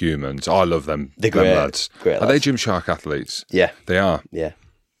 Massive humans. I love them. They're them great. Lads. Great lads. Are they Gymshark athletes? Yeah. They are? Yeah.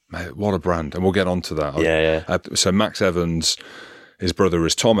 Mate, what a brand. And we'll get on to that. Yeah. So Max Evans, his brother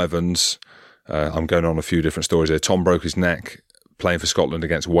is Tom Evans. I'm going on a few different stories here. Tom broke his neck playing for Scotland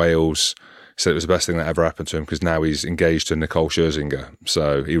against Wales. Said it was the best thing that ever happened to him, because now he's engaged to Nicole Scherzinger.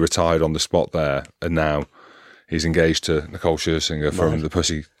 So he retired on the spot there, and now he's engaged to Nicole Scherzinger from the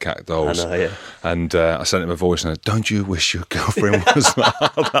Pussycat Dolls. I know, yeah. And I sent him a voice and I said, don't you wish your girlfriend was like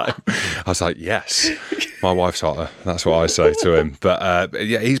that? I was like, yes, my wife's hotter. That's what I say to him. But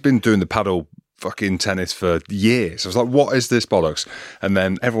yeah, he's been doing the paddle fucking tennis for years. I was like, what is this bollocks? And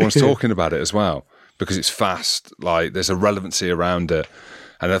then everyone's talking about it as well, because it's fast. Like, there's a relevancy around it.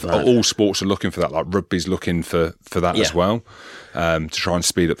 And all sports are looking for that. Like rugby's looking for that as well, to try and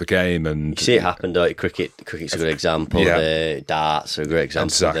speed up the game. And you see it happen, don't you? Cricket's a good example. Darts are a great example.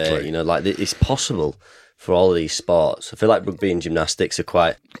 Exactly. You know, like it's possible for all of these sports. I feel like rugby and gymnastics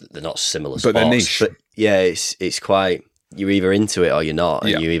they're not similar sports. But they're niche. But yeah, it's quite, you're either into it or you're not,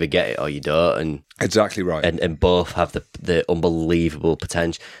 and you either get it or you don't. And exactly right. And both have the unbelievable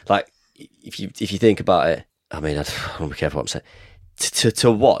potential. Like, if you think about it, I mean, I want to be careful what I'm saying.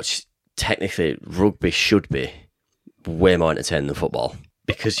 To watch, technically, rugby should be way more entertaining than football,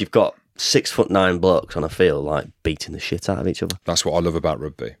 because you've got 6'9" blokes on a field like beating the shit out of each other. That's what I love about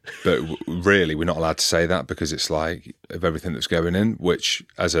rugby. But really, we're not allowed to say that because it's like of everything that's going in, which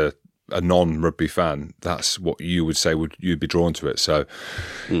as a non-rugby fan, that's what you would say you'd be drawn to it. So,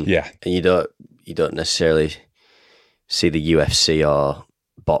 yeah. And you don't necessarily see the UFC or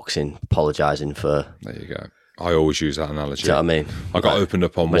boxing apologising for... There you go. I always use that analogy. Do you know what I mean? I got opened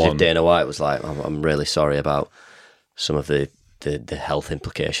up on one. Dana White was like, I'm really sorry about some of the health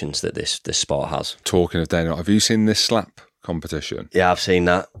implications that this sport has. Talking of Dana, have you seen this slap competition? Yeah, I've seen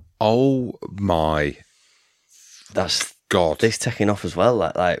that. Oh my... That's... God. This taking off as well.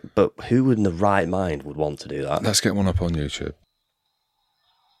 Like, but who in the right mind would want to do that? Let's get one up on YouTube.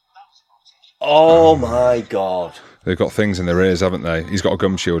 Oh my God. They've got things in their ears, haven't they? He's got a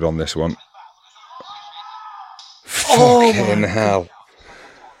gum shield on this one. Oh Fucking hell.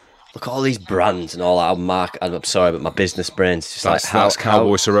 Look at all these brands and all that. I'm sorry, but my business brain's just that's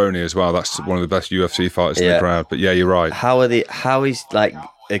Cowboy Cerrone as well. That's one of the best UFC fighters in the crowd. But yeah, you're right. How is like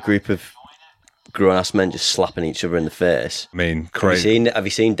a group of grown-ass men just slapping each other in the face? I mean, crazy. Have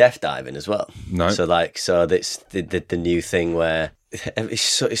you seen death diving as well? No. So that's the new thing where it's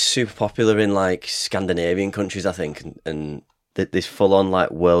super popular in like Scandinavian countries, I think, and there's full-on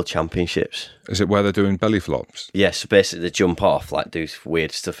like world championships. Is it where they're doing belly flops? Yeah, so basically they jump off, like do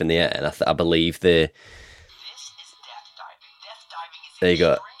weird stuff in the air, and I believe there you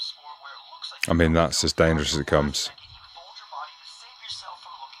go. I mean, that's as dangerous as it comes.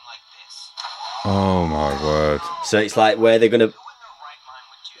 Oh my word! So it's like where they're gonna,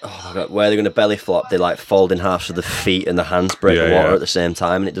 where they're gonna belly flop. They like fold in half so the feet and the hands break the water at the same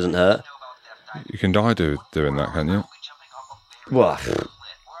time, and it doesn't hurt. You can die doing that, can't you? Well,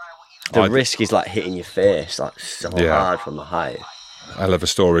 the risk is like hitting your face like so hard from the height. I love a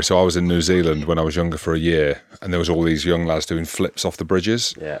story. So I was in New Zealand when I was younger for a year, and there was all these young lads doing flips off the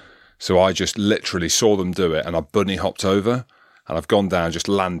bridges. Yeah. So I just literally saw them do it, and I bunny hopped over, and I've gone down, just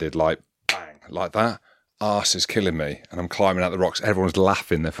landed like bang, like that. Arse is killing me, and I'm climbing out the rocks. Everyone's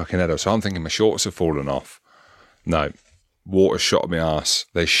laughing their fucking head off. So I'm thinking my shorts have fallen off. No, water shot at my arse.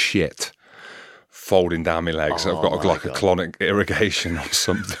 They're shit. Folding down my legs. I've got like a colonic irrigation or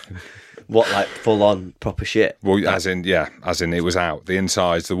something. What, like full on proper shit? Well, as in it was out. The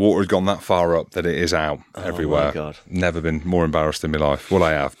insides, the water had gone that far up that it is out everywhere. My God. Never been more embarrassed in my life. Well,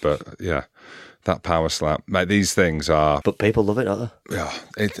 I have, but yeah, that power slap. Mate, these things are... But people love it, don't they? Yeah.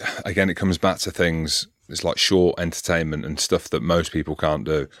 It comes back to things, it's like short entertainment and stuff that most people can't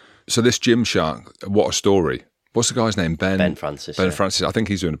do. So this Gymshark, what a story. What's the guy's name? Ben Francis. Ben Francis. I think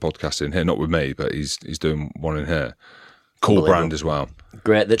he's doing a podcast in here, not with me, but he's doing one in here. Cool brand as well.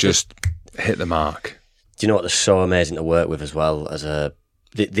 Great. Just hit the mark. Do you know what? They're so amazing to work with as well.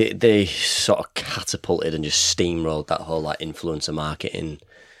 They sort of catapulted and just steamrolled that whole like influencer marketing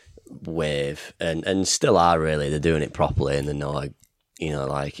wave, and still are really. They're doing it properly, and they know like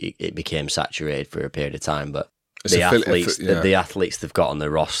it became saturated for a period of time. But the athletes they've got on their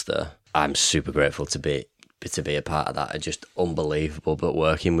roster, I'm super grateful to be a part of that. Are just unbelievable. But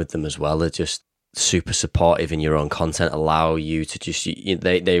working with them as well, they're just super supportive in your own content, allow you to just,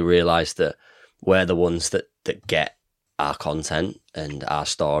 they realise that we're the ones that get our content and our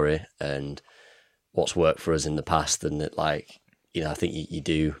story and what's worked for us in the past, and that I think you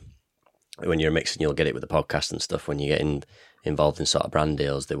do, when you're mixing, you'll get it with the podcast and stuff, when you get involved in sort of brand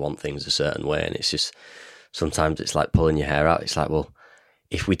deals, they want things a certain way, and it's just, sometimes it's like pulling your hair out. It's like, well,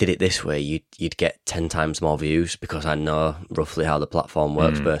 if we did it this way, you'd get 10 times more views because I know roughly how the platform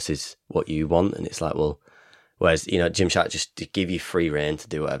works versus what you want. And it's like, well, whereas, Gymshark just to give you free reign to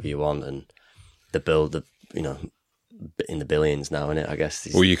do whatever you want, and the build, in the billions now, innit, I guess.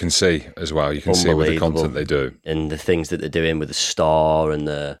 Well, you can see as well. You can see with the content they do. And the things that they're doing with the store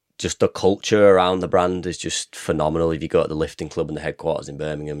and just the culture around the brand is just phenomenal. If you go to the lifting club and the headquarters in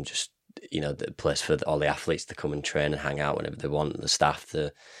Birmingham, just, the place for all the athletes to come and train and hang out whenever they want, and the staff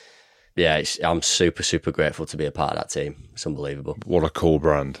to... Yeah, I'm super, super grateful to be a part of that team. It's unbelievable. What a cool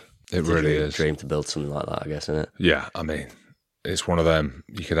brand. It really is. Dream to build something like that, I guess, isn't it? Yeah, I mean, it's one of them.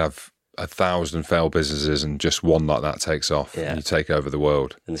 You could have 1,000 failed businesses and just one like that takes off and you take over the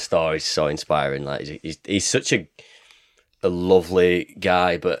world. And the story's so inspiring. Like he's such a lovely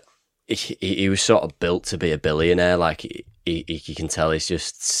guy, but he was sort of built to be a billionaire. Like you can tell he's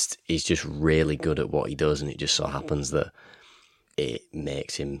just really good at what he does, and it just so happens that it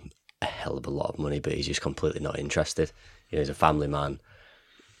makes him a hell of a lot of money, but he's just completely not interested. You know, he's a family man.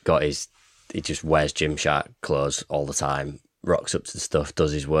 He just wears Gymshark clothes all the time, rocks up to the stuff,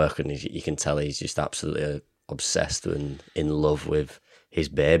 does his work, and you can tell he's just absolutely obsessed and in love with his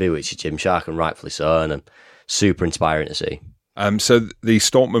baby, which is Gymshark, and rightfully so, and super inspiring to see. So the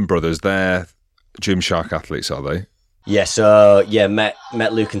Stortman brothers, they're Gymshark athletes, are they? Yeah, so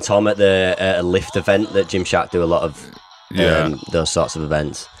met Luke and Tom at a lift event that Gymshark do a lot of those sorts of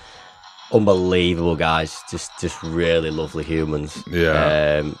events. Unbelievable guys, just really lovely humans.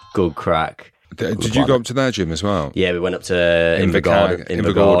 Yeah, good crack. Did you go up to their gym as well? Yeah, we went up to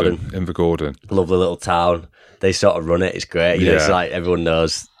Invergordon. Lovely little town. They sort of run it. It's great. You know, it's like everyone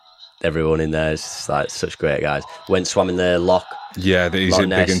knows everyone in there. It's like such great guys. Went swam in the loch. Yeah, he's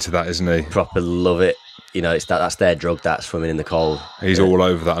big into that, isn't he? Proper love it. You know, that's their drug. That swimming in the cold. He's all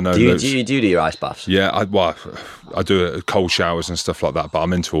over that. I know. Do you do your ice baths? Yeah, I do cold showers and stuff like that. But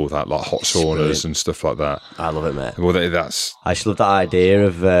I'm into all that, like hot saunas and stuff like that. I love it, mate. Well, I just love that idea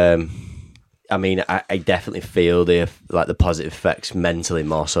of. I mean, I definitely feel the positive effects mentally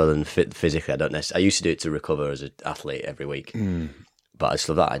more so than physically. I don't necessarily. I used to do it to recover as an athlete every week, but I just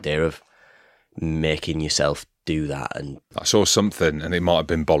love that idea of making yourself do that. And I saw something, and it might have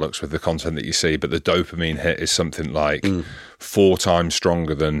been bollocks with the content that you see, but the dopamine hit is something like 4 times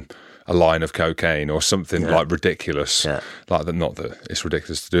stronger than a line of cocaine or something like ridiculous. Yeah. Like that, not that it's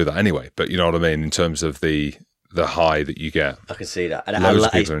ridiculous to do that anyway, but you know what I mean in terms of the high that you get. I can see that. And loads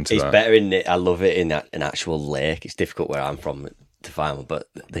of people are into it's that. Better in it. I love it in an actual lake. It's difficult where I'm from to find one, but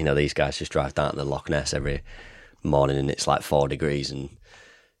you know these guys just drive down to the Loch Ness every morning, and it's like 4 degrees, and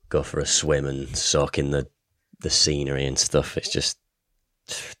go for a swim and soak in the scenery and stuff. It's just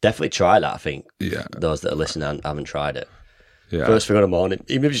definitely try that. I think those that are listening haven't tried it. Yeah. First thing in the morning,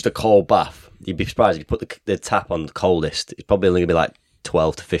 even if it's just a cold bath, you'd be surprised if you put the tap on the coldest. It's probably only gonna be like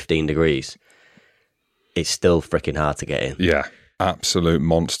 12 to 15 degrees. It's still freaking hard to get in. Yeah, absolute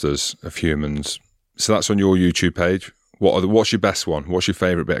monsters of humans. So that's on your YouTube page. What's your best one? What's your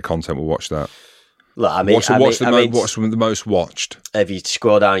favourite bit of content? We'll watch that. Look, what's the most watched? If you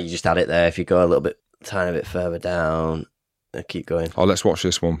scroll down, you just add it there. If you go a little bit, tiny bit further down, keep going. Oh, let's watch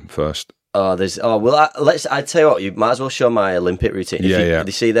this one first. I tell you what, you might as well show my Olympic routine. If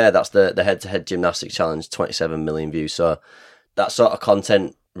you see there, that's the head-to-head gymnastics challenge, 27 million views. So that sort of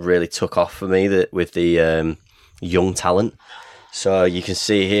content really took off for me with the young talent. So you can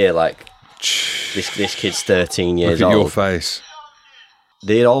see here, like this kid's 13 years old. Look at your face.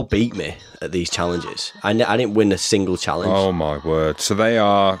 They'd all beat me at these challenges. I didn't win a single challenge. Oh my word! So they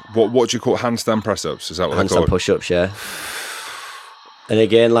are what do you call handstand press ups? Is that what they're called? Handstand push ups, yeah. And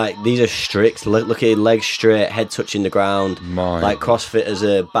again, like these are strict. Look at legs straight, head touching the ground. Like CrossFitters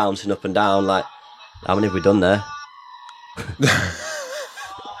are bouncing up and down. Like how many have we done there?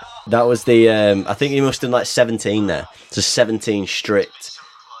 That was the. I think he must have done like 17 there. So 17 strict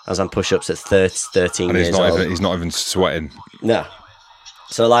handstand push ups at 13 years old. And he's not even sweating. No.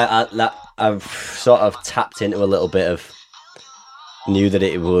 So like I've sort of tapped into a little bit of, knew that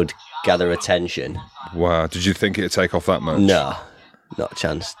it would gather attention. Wow, did you think it'd take off that much? No, not a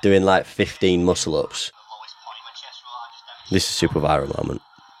chance. Doing like 15 muscle ups. This is a super viral moment.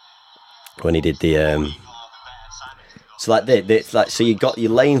 When he did the so you're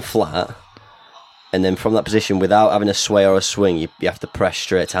laying flat, and then from that position without having a sway or a swing, you have to press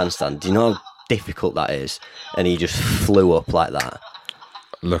straight handstand. Do you know how difficult that is? And he just flew up like that.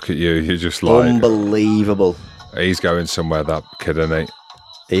 Look at you, you're just like... Unbelievable. He's going somewhere, that kid, isn't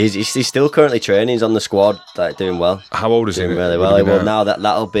he? He's still currently training, he's on the squad, like doing well. How old is he? Doing really well. Well, now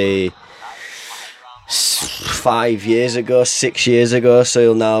that'll be 5 years ago, 6 years ago,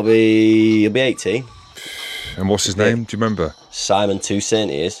 so he'll be 18. And what's his name, do you remember? Simon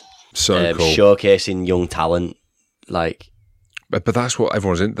Toussaint he is. So cool. Showcasing young talent, like... But that's what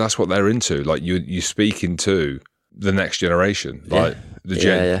everyone's in, that's what they're into. Like, you're speaking to the next generation, like...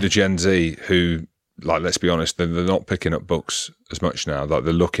 The Gen Z who, like, let's be honest, they're not picking up books as much now. Like,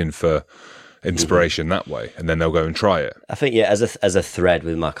 they're looking for inspiration that way, and then they'll go and try it. I think, as a thread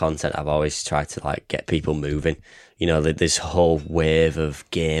with my content, I've always tried to like get people moving. You know, this whole wave of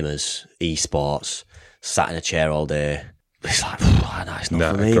gamers, esports, sat in a chair all day. It's like, no, it's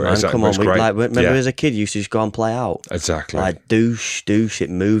not for me, man. Exactly. Come on, remember as a kid, you used to just go and play out. Exactly. Like douche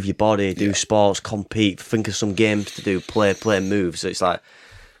it, move your body, do sports, compete, think of some games to do, play moves. So it's like,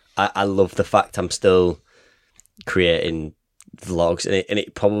 I love the fact I'm still creating vlogs, and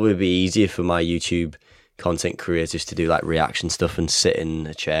it'd probably be easier for my YouTube content creators to do like reaction stuff and sit in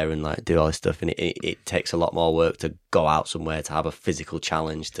a chair and like do all this stuff, and it takes a lot more work to go out somewhere, to have a physical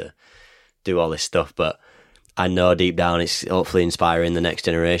challenge, to do all this stuff. But I know deep down it's hopefully inspiring the next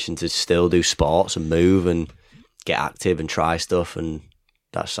generation to still do sports and move and get active and try stuff, and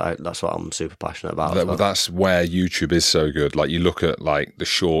that's what I'm super passionate about. Well, that's where YouTube is so good. Like you look at like the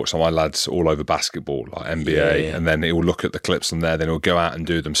shorts, and my lads all over basketball, like NBA, and then it will look at the clips from there, then it'll go out and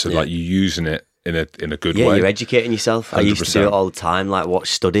do them. So like you're using it in a good way. Yeah, you're educating yourself. 100%. I used to do it all the time, like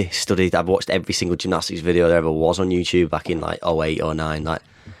study. I've watched every single gymnastics video there ever was on YouTube back in like 08, 09. Like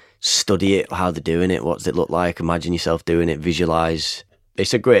study it, how they're doing it, what does it look like, imagine yourself doing it, visualize.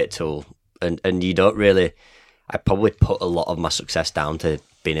 It's a great tool, and you don't really. I probably put a lot of my success down to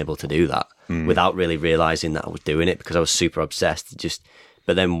being able to do that without really realizing that I was doing it, because I was super obsessed.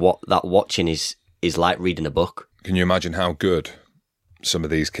 But then what that watching is like reading a book. Can you imagine how good some of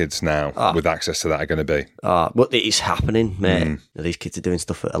these kids now with access to that are going to be? But it's happening, mate. These kids are doing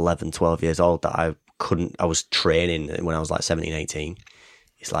stuff at 11, 12 years old that I was training when I was like 17, 18.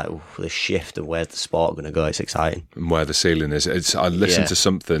 It's like the shift and where's the sport going to go. It's exciting. And where the ceiling is. I listened to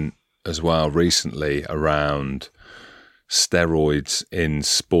something as well recently around steroids in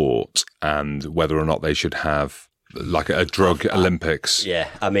sport and whether or not they should have like a drug Olympics. Yeah,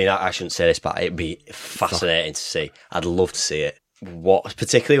 I mean, I shouldn't say this, but it'd be fascinating to see. I'd love to see it. What,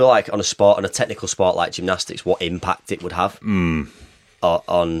 particularly like on a technical sport like gymnastics, what impact it would have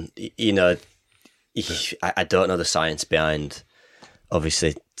on, you know, I don't know the science behind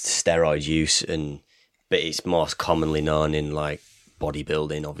obviously steroid use, but it's most commonly known in like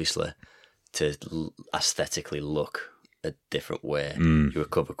bodybuilding, obviously, to aesthetically look a different way. You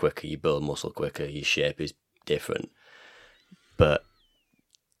recover quicker, you build muscle quicker, your shape is different. But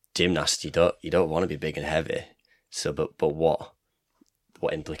gymnasts, you don't want to be big and heavy. So, but what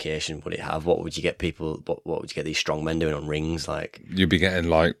implication would it have? What would you get people? What would you get these strong men doing on rings? Like you'd be getting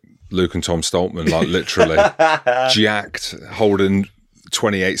like Luke and Tom Stoltman, like literally jacked, holding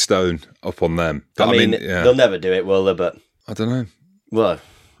 28 stone up on them. I mean they'll never do it, will they? But I don't know. Well,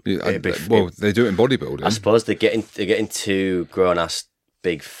 they do it in bodybuilding. I suppose they're getting two grown ass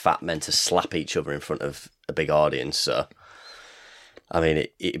big fat men to slap each other in front of a big audience. So, I mean,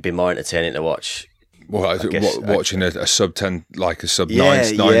 it'd be more entertaining to watch. Well, watching a sub 10, like a sub 9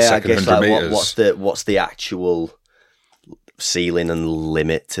 second 100 like, meters. What's the actual ceiling and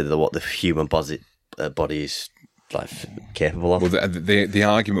limit to what the human body is like capable of? Well, the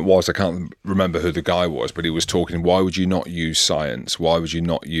argument was, I can't remember who the guy was, but he was talking, why would you not use science? Why would you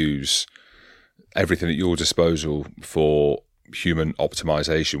not use everything at your disposal for human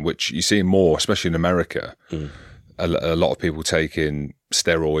optimization, which you see more, especially in America. A lot of people taking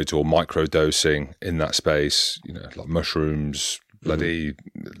steroids or microdosing in that space, you know, like mushrooms, bloody,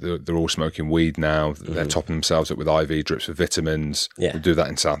 they're all smoking weed now. They're topping themselves up with IV drips of vitamins. Yeah. They do that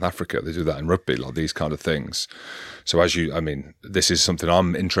in South Africa. They do that in rugby, like these kind of things. So this is something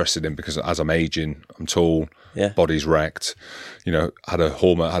I'm interested in because as I'm aging, I'm tall, body's wrecked, you know, had a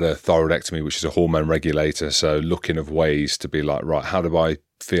thyroidectomy, which is a hormone regulator. So looking of ways to be like, right, how do I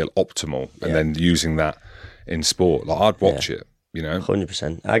feel optimal? And then using that in sport, like I'd watch it, you know.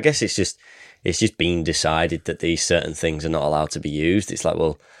 100%. I guess it's just been decided that these certain things are not allowed to be used. It's like,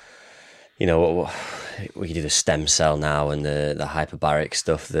 well, you know, we can do the stem cell now and the hyperbaric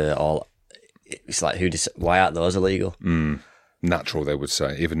stuff. It's like, why aren't those illegal? Natural, they would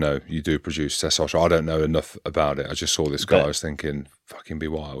say, even though you do produce testosterone. I don't know enough about it. I just saw this guy. I was thinking, fucking be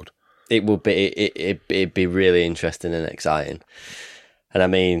wild. It would be. It'd be really interesting and exciting. And I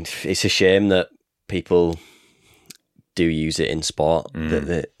mean, it's a shame that people do use it in sport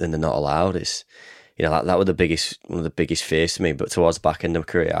that they're not allowed. It's, you know, that was one of the biggest fears to me. But towards the back end of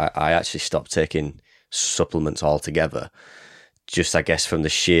my career, I actually stopped taking supplements altogether. Just, I guess, from the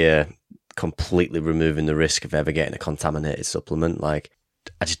sheer completely removing the risk of ever getting a contaminated supplement. Like,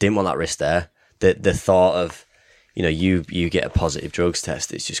 I just didn't want that risk there. The thought of, you know, you get a positive drugs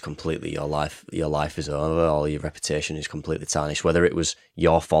test, it's just completely your life is over, all your reputation is completely tarnished, whether it was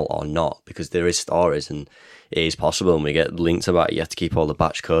your fault or not, because there is stories and it is possible, and we get links about it. You have to keep all the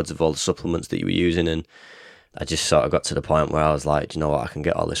batch codes of all the supplements that you were using, and I just sort of got to the point where I was like, do you know what, I can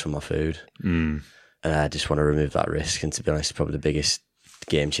get all this from my food, and I just want to remove that risk. And to be honest, probably the biggest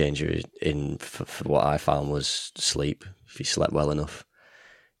game changer for what I found was sleep. If you slept well enough,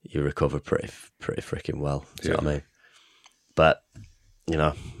 you recover pretty freaking well. Do you know what I mean? But, you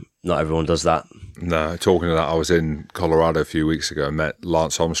know, not everyone does that. No, talking to that, I was in Colorado a few weeks ago and met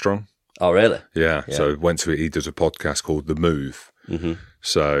Lance Armstrong. Oh, really? Yeah. So went to it. He does a podcast called The Move,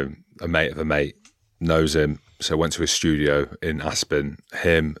 So a mate of a mate knows him, so went to his studio in Aspen.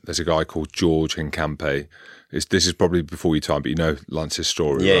 There's a guy called George Hincampe. This is probably before your time, but you know Lance's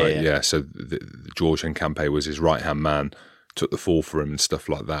story, right? Yeah. So George Hincampe was his right-hand man, took the fall for him and stuff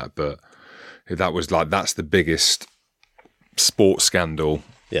like that. But that's the biggest sports scandal,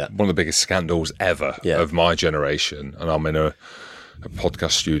 one of the biggest scandals ever of my generation. And I'm in a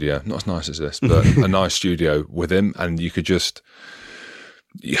podcast studio, not as nice as this, but a nice studio with him, and you could just...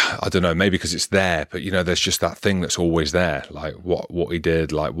 Yeah, I don't know, maybe because it's there, but you know, there's just that thing that's always there, like what he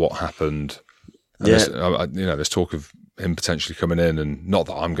did, like what happened. And there's talk of him potentially coming in, and not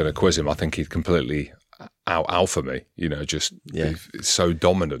that I'm going to quiz him. I think he'd completely out alpha me. You know, just he's so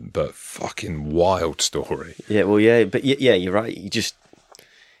dominant, but fucking wild story. Yeah, well, but you're right.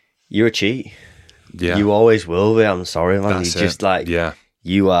 You're a cheat. Yeah, you always will be. I'm sorry, man. That's you just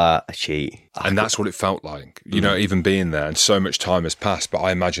you are a cheat. And that's what it felt like, you know, even being there, and so much time has passed, but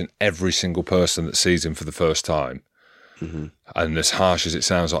I imagine every single person that sees him for the first time, and as harsh as it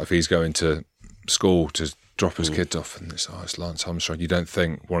sounds, like if he's going to school to drop his kids off and it's Lance Armstrong, you don't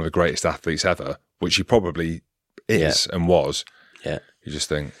think one of the greatest athletes ever, which he probably is and was, you just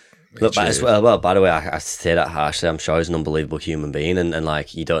think... Look, by the way, I say that harshly. I'm sure he's an unbelievable human being, and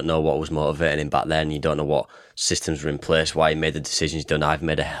like, you don't know what was motivating him back then. You don't know what systems were in place, why he made the decisions he's done. I've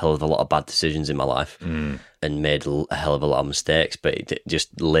made a hell of a lot of bad decisions in my life and made a hell of a lot of mistakes, but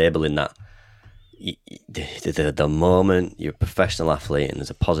just labelling that, the moment you're a professional athlete and there's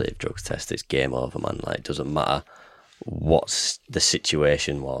a positive drugs test, it's game over, man. Like, it doesn't matter what the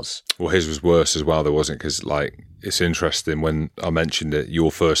situation was. Well, his was worse as well, though, wasn't it? Because, like, it's interesting when I mentioned it,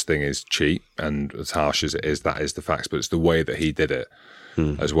 your first thing is cheat, and as harsh as it is, that is the facts, but it's the way that he did it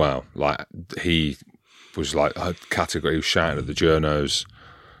as well. Like, he was like a category, he was shouting at the journos.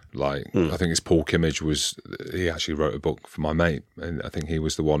 Like, I think it's Paul Kimmage he actually wrote a book for my mate, and I think he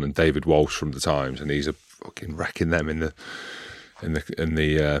was the one, and David Walsh from the Times, and he's a fucking wrecking them in the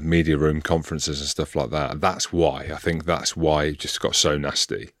media room conferences and stuff like that. That's why it just got so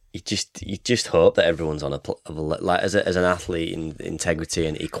nasty. You just hope that everyone's on a like, as an athlete, in integrity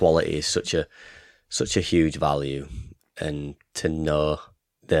and equality is such a huge value, and to know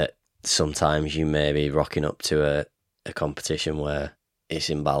that sometimes you may be rocking up to a competition where it's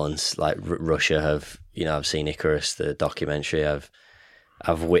imbalanced, like Russia have, you know, I've seen Icarus, the documentary,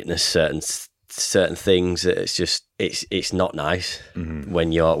 I've witnessed certain things that it's not nice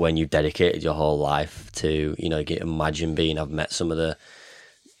when you've dedicated your whole life to, you know, imagine I've met some of the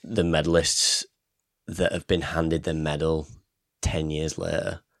medalists that have been handed the medal 10 years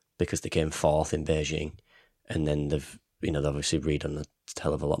later because they came fourth in Beijing, and then they've obviously redone a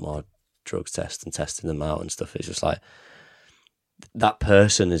hell of a lot more drugs tests and testing them out and stuff. It's just like, that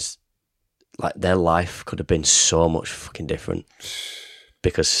person is like, their life could have been so much fucking different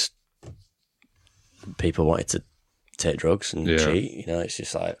because people wanted to take drugs and cheat. You know, it's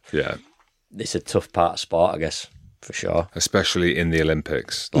just like, it's a tough part of sport, I guess, for sure. Especially in the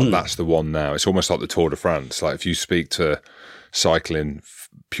Olympics. Like, that's the one now. It's almost like the Tour de France. Like, if you speak to cycling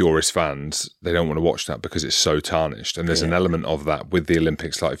purist fans, they don't want to watch that because it's so tarnished. And there's an element of that with the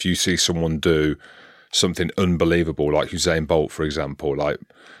Olympics. Like, if you see someone do something unbelievable, like Usain Bolt, for example, like,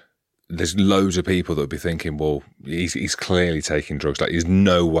 there's loads of people that would be thinking, well, he's clearly taking drugs. Like, there's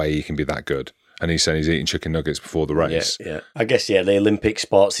no way he can be that good. And he's saying he's eating chicken nuggets before the race. Yeah. I guess, the Olympic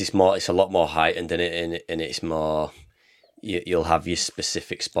sports it's a lot more heightened in it, and it's more, you'll have your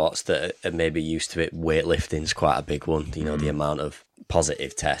specific sports that are maybe used to it. Weightlifting's quite a big one. You know, the amount of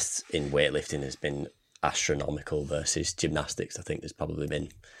positive tests in weightlifting has been astronomical versus gymnastics. I think there's probably been,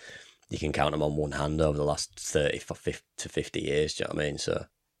 you can count them on one hand over the last 30 to 50 years. Do you know what I mean? So,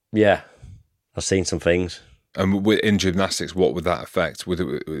 yeah, I've seen some things. And in gymnastics, what would that affect?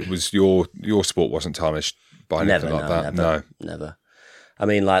 Was your sport wasn't tarnished by anything like that? Never. I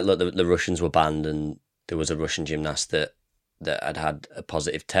mean, like, look, the Russians were banned, and there was a Russian gymnast that had a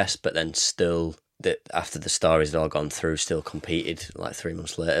positive test, but then still, that after the stories had all gone through, still competed like 3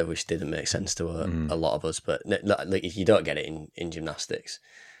 months later, which didn't make sense to a lot of us. But like, you don't get it in gymnastics.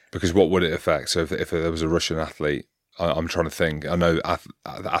 Because what would it affect? So if there was a Russian athlete, I'm trying to think. I know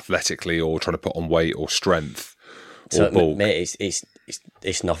athletically, or trying to put on weight or strength or bulk. Mate,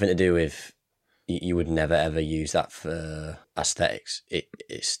 it's nothing to do with. You would never ever use that for aesthetics.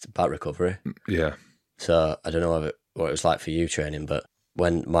 It's about recovery. Yeah. So I don't know what it was like for you training, but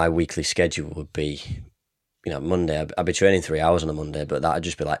when my weekly schedule would be, you know, Monday, I'd be training 3 hours on a Monday, but that'd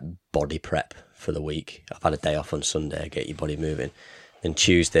just be like body prep for the week. I've had a day off on Sunday, get your body moving. Then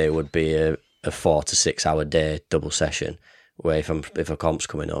Tuesday would be a 4 to 6 hour day double session, where if a comp's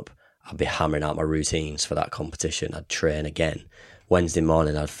coming up, I'd be hammering out my routines for that competition. I'd train again. Wednesday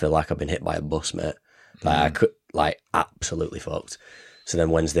morning, I'd feel like I've been hit by a bus, mate. Like I could, like, absolutely fucked. So then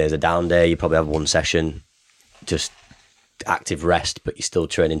Wednesday's a down day. You probably have one session, just active rest, but you're still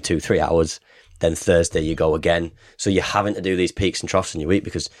training 2-3 hours. Then Thursday you go again. So you're having to do these peaks and troughs in your week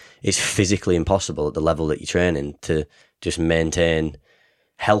because it's physically impossible at the level that you're training to just maintain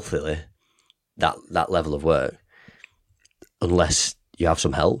healthily that level of work unless you have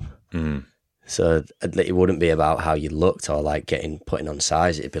some help. So it wouldn't be about how you looked or like putting on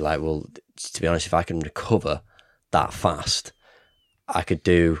size. It'd be like, well, to be honest, if I can recover that fast, I could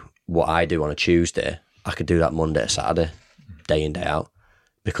do what I do on a Tuesday. I could do that Monday to Saturday, day in, day out,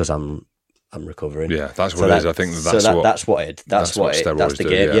 because I'm recovering. Yeah, that's what it is. I think that's the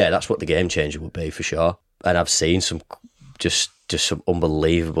game. Yeah, that's what the game changer would be for sure. And I've seen some just some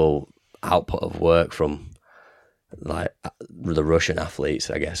unbelievable output of work from like the Russian athletes,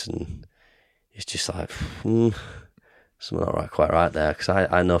 I guess, and it's just like something not quite right there, because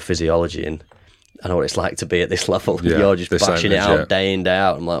I know physiology and I know what it's like to be at this level. Yeah, you're just bashing it out day in, day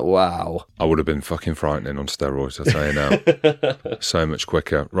out. I'm like, wow. I would have been fucking frightening on steroids, I'll tell you now. So much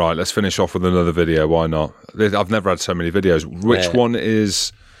quicker. Right, let's finish off with another video. Why not? I've never had so many videos. Which one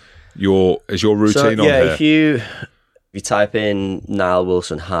is your routine on here? If you type in Nile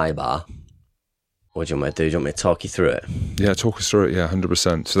Wilson high bar, what do you want me to do? Do you want me to talk you through it? Yeah, talk us through it. Yeah,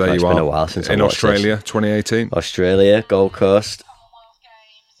 100%. So there you are. It's been a while since I watched Australia, 2018. Australia, Gold Coast.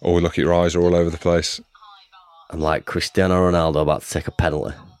 Oh, look, your eyes are all over the place. I'm like Cristiano Ronaldo about to take a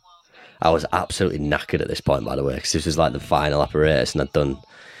penalty. I was absolutely knackered at this point, by the way, because this was like the final apparatus, and I'd done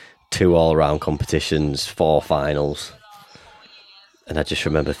 2 all-round competitions, 4 finals. And I just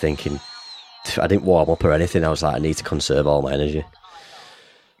remember thinking, I didn't warm up or anything. I was like, I need to conserve all my energy.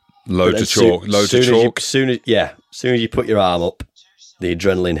 Loads of chalk. As soon as you put your arm up, the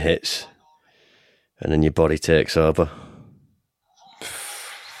adrenaline hits, and then your body takes over.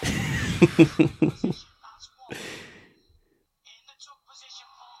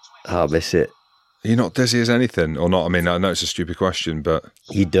 I miss it. You're not dizzy as anything, or not? I mean, I know it's a stupid question, but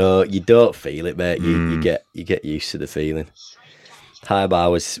you don't feel it, mate. You get used to the feeling. High bar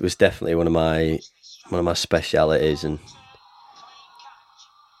was definitely one of my specialities, and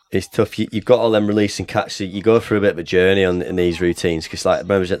it's tough. You've got all them release and catch. So you go through a bit of a journey in these routines, because like, I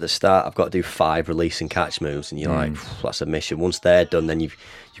remember at the start, I've got to do 5 release and catch moves, and you're like, that's a mission. Once they're done, then you've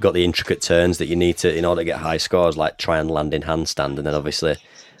got the intricate turns that you need to, in order to get high scores, like try and land in handstand, and then obviously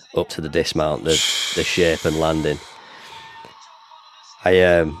up to the dismount, the shape and landing.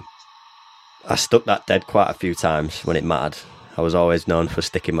 I stuck that dead quite a few times when it mattered. I was always known for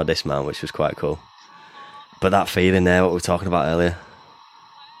sticking my dismount, which was quite cool. But that feeling there, what we were talking about earlier.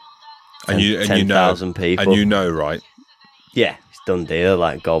 10,000 people. And you know, right? Yeah, it's done deal,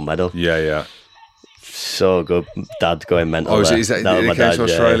 like gold medal. Yeah. So good. Dad going mental. Oh, is that it came to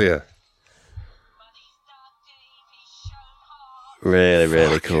Australia? Really,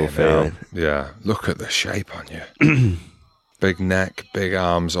 really cool feeling. Yeah, look at the shape on you. Big neck, big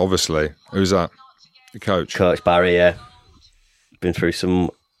arms, obviously. Who's that? The coach? Coach Barry, yeah. Been through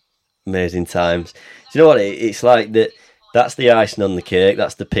some amazing times. Do you know what? It's like that. That's the icing on the cake.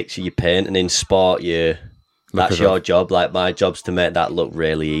 That's the picture you paint. And in sport, that's your job. Like, my job's to make that look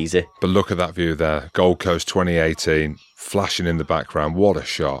really easy. But look at that view there. Gold Coast 2018, flashing in the background. What a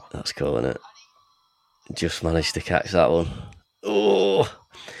shot. That's cool, isn't it? Just managed to catch that one. Oh,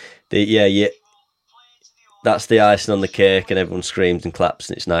 that's the icing on the cake, and everyone screams and claps,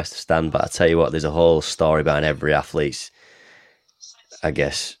 and it's nice to stand. But I tell you what, there's a whole story behind every athlete's, I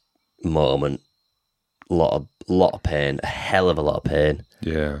guess, moment. A lot of pain, a hell of a lot of pain.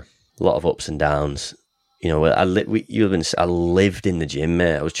 Yeah, a lot of ups and downs. You know, I lived in the gym,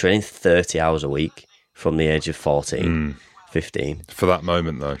 mate. I was training 30 hours a week from the age of 14, 15. For that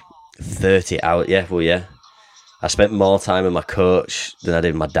moment, though. 30 hours, yeah. I spent more time with my coach than I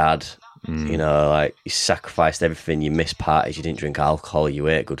did with my dad. You know, like, you sacrificed everything. You missed parties. You didn't drink alcohol. You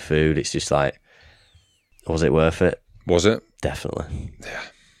ate good food. It's just like, was it worth it? Was it? Definitely. Yeah.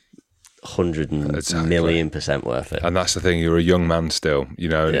 100,000,000% worth it. And that's the thing. You're a young man still, you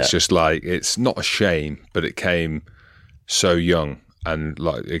know, and it's just like, it's not a shame, but it came so young. And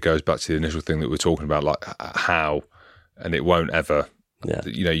like, it goes back to the initial thing that we were talking about, like how, and it won't ever,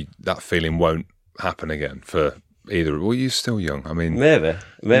 you know, that feeling won't happen again for either. Well, you're still young. I mean, maybe.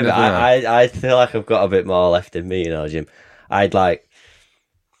 I feel like I've got a bit more left in me, you know, Jim. I'm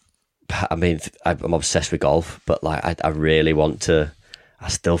obsessed with golf, but like, I really want to. I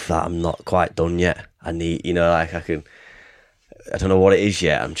still feel like I'm not quite done yet. I need, you know, like I don't know what it is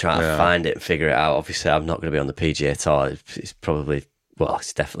yet. I'm trying to find it and figure it out. Obviously, I'm not going to be on the PGA Tour. It's probably, well,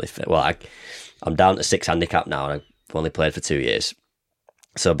 it's definitely, I'm down to 6 handicap now, and I've only played for 2 years.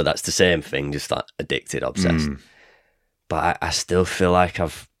 So, but that's the same thing, just like addicted, obsessed. But I still feel like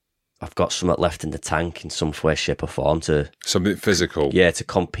I've got something left in the tank in some way, shape or form to... Something physical. Yeah, to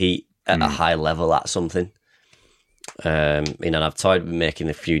compete at a high level at something. And I've tried making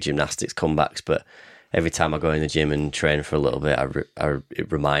a few gymnastics comebacks, but every time I go in the gym and train for a little bit,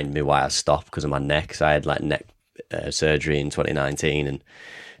 it reminds me why I stopped, because of my neck. So I had like neck surgery in 2019 and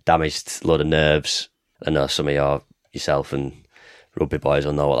damaged a lot of nerves. I know some of yourself and rugby boys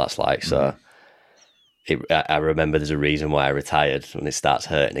will know what that's like. So I remember there's a reason why I retired, when it starts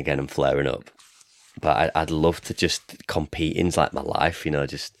hurting again and flaring up. But I'd love to just compete in like my life,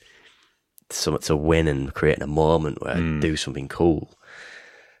 just something to win and creating a moment where I do something cool.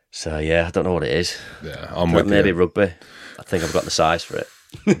 So yeah, I don't know what it is. Yeah, I'm with maybe you. Rugby. I think I've got the size for it.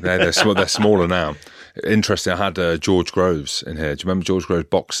 They're smaller now. Interesting. I had George Groves in here. Do you remember George Groves,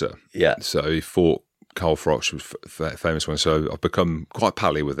 boxer? Yeah. So he fought Carl Froch, who was famous one. So I've become quite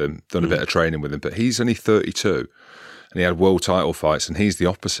pally with him, done a bit of training with him. But he's only 32, and he had world title fights, and he's the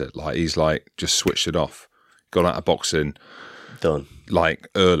opposite. Like, he's like just switched it off, got out of boxing, Done. like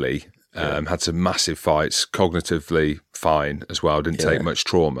early. Had some massive fights, cognitively fine as well, didn't take much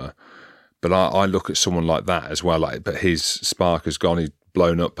trauma. But I look at someone like that as well, but his spark has gone, he's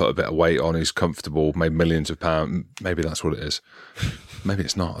blown up, put a bit of weight on, he's comfortable, made millions of pounds. Maybe that's what it is. Maybe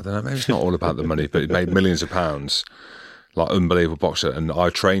it's not. I don't know. Maybe it's not all about the money, but he made millions of pounds, like unbelievable boxer. And I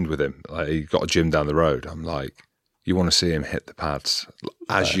trained with him. Like, he got a gym down the road. I'm like, you want to see him hit the pads,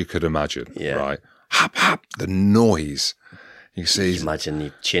 as you could imagine, right? Hap, hap, the noise. You see, imagine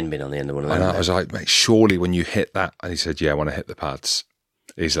your chin being on the end of one of them. and I was like, mate, surely when you hit that, and he said, yeah, when I hit the pads,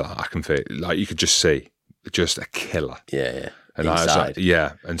 he's like, I can feel it. Like, you could just see, just a killer. Yeah. And I was like,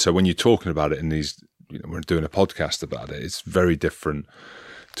 yeah. And so when you're talking about it, and we're doing a podcast about it, it's very different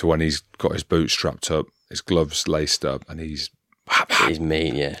to when he's got his boots strapped up, his gloves laced up, and he's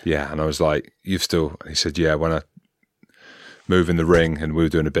mean, yeah. Yeah, and I was like, and he said, yeah, when I move in the ring, and we were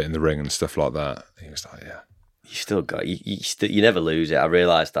doing a bit in the ring and stuff like that, he was like, yeah. You still got you never lose it. I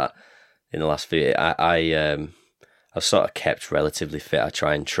realised that in the last few years. I've sort of kept relatively fit. I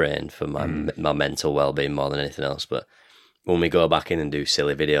try and train for my mental well-being more than anything else. But when we go back in and do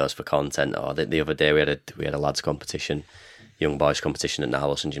silly videos for content, or the other day we had a lads competition, young boys competition at Nile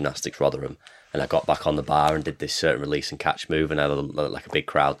Wilson Gymnastics, Rotherham, and I got back on the bar and did this certain release and catch move, and I had like a big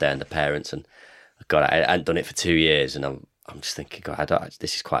crowd there and the parents, and God, I hadn't done it for 2 years, and I'm just thinking, God,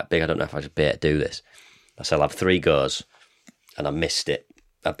 this is quite big. I don't know if I should be able to do this. So I'll have 3 goes, and I missed it.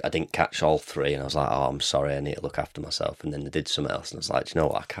 I didn't catch all 3, and I was like, oh, I'm sorry, I need to look after myself. And then they did something else, and I was like, do you know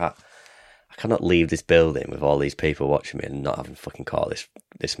what, I cannot leave this building with all these people watching me and not having fucking caught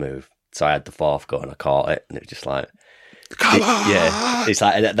this move. So I had the 4th go, and I caught it, and it was just like, come on! Yeah, it's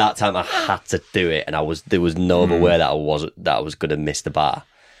like, and at that time I had to do it, and there was no other way that I was going to miss the bar.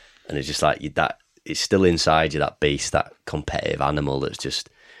 And it's just like, that it's still inside you, that beast, that competitive animal that's just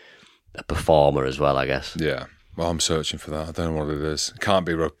a performer as well, I guess. Yeah. Well, I'm searching for that. I don't know what it is. It can't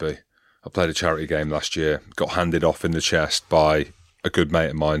be rugby. I played a charity game last year, got handed off in the chest by a good mate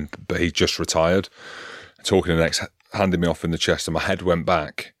of mine, but he just retired. Talking to the next, handed me off in the chest, and my head went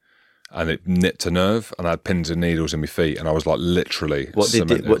back, and it nipped a nerve, and I had pins and needles in my feet, and I was like literally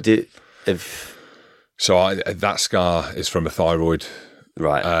cemented. So that scar is from a thyroid.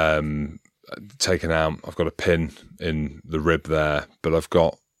 Right. Taken out. I've got a pin in the rib there, but I've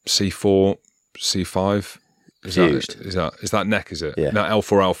got C4, C5. Is that neck, is it? Yeah. No,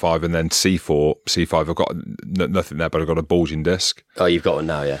 L4, L5, and then C4, C5. I've got nothing there, but I've got a bulging disc. Oh, you've got one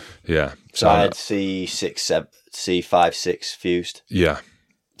now, yeah. Yeah. So I had C5, 6 fused. Yeah.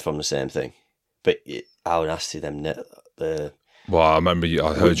 From the same thing. But how nasty them Well, I remember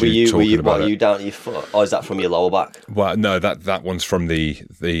I heard you talking about it. Were you down to your foot? Or is that from your lower back? Well, no, that one's from the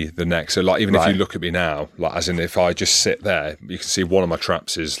neck. So, like, even if you look at me now, like, as in if I just sit there, you can see one of my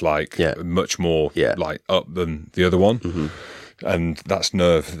traps is like much more like up than the other one, and that's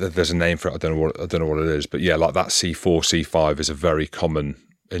nerve. There's a name for it. I don't know what it is, but yeah, like that C4, C5 is a very common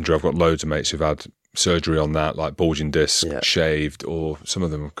injury. I've got loads of mates who've had surgery on that, like bulging disc, shaved, or some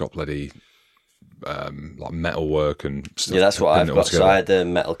of them have got bloody. Like metal work and stuff. Yeah, that's what I've got. So I had the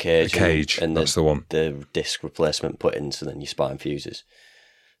metal cage. And that's the one. The disc replacement put in, so then your spine fuses.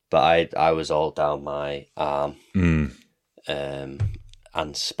 But I was all down my arm and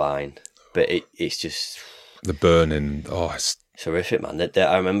spine. But it's just... The burning, it's horrific, man.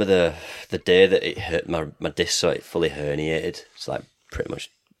 I remember the day that it hurt my disc, so it fully herniated. It's like pretty much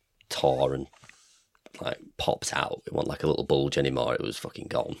tore and like popped out. It wasn't like a little bulge anymore. It was fucking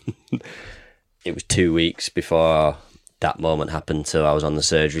gone. It was 2 weeks before that moment happened, so I was on the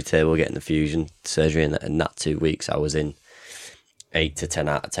surgery table getting the fusion surgery, and in that 2 weeks I was in 8 to 10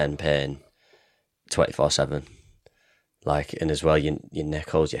 out of 10 pain 24/7. Like, and as well, your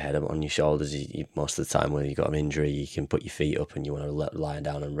neck holds your head up on your shoulders. Most of the time when you've got an injury, you can put your feet up and you want to lie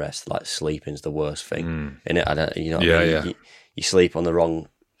down and rest. Like, sleeping's the worst thing. And you sleep on the wrong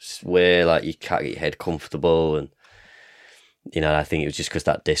way, like you can't get your head comfortable. And, I think it was just because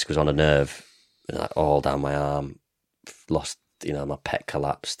that disc was on a nerve, like all down my arm, lost, my pec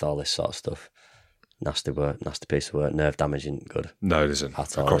collapsed, all this sort of stuff. Nasty piece of work. Nerve damage isn't good. No, it isn't.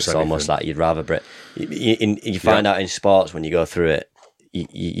 At all. It's almost like you'd rather break. You find out in sports when you go through it,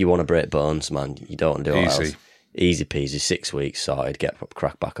 you want to break bones, man. You don't want to do all else. Easy peasy, 6 weeks sorted, get up,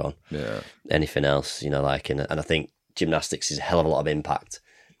 crack back on. Yeah. Anything else, and I think gymnastics is a hell of a lot of impact.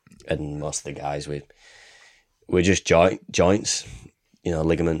 And most of the guys, we're just joints,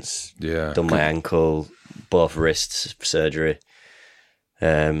 ligaments. Yeah. Done my ankle, both wrists, surgery.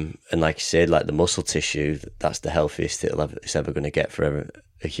 And like you said, like the muscle tissue, that's the healthiest it's ever going to get for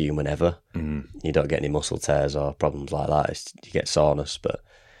a human ever. You don't get any muscle tears or problems like that. You get soreness, but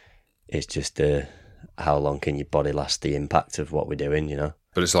it's just how long can your body last the impact of what we're doing,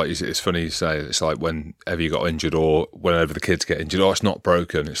 But it's like, it's funny you say, it's like whenever you got injured or whenever the kids get injured, it's not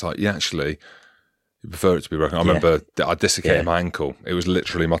broken. It's like, actually, you prefer it to be broken. I remember I dislocated my ankle. It was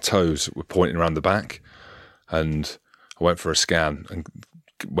literally my toes were pointing around the back, and I went for a scan and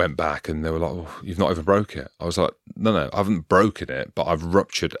went back, and they were like, "Oh, you've not even broke it." I was like, "No, I haven't broken it, but I've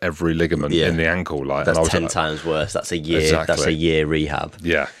ruptured every ligament in the ankle." Like, that's and I was 10 like, times worse. That's a year. Exactly. That's a year rehab.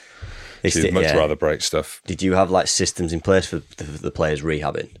 Yeah, so you'd much rather break stuff. Did you have like systems in place for the players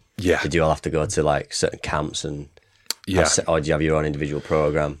rehabbing? Yeah. Did you all have to go to like certain camps and or did you have your own individual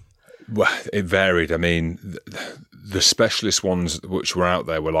program? Well, it varied. I mean, the specialist ones which were out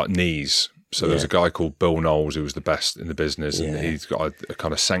there were like knees. So there was a guy called Bill Knowles who was the best in the business, and he's got a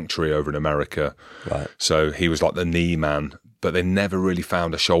kind of sanctuary over in America. Right. So he was like the knee man, but they never really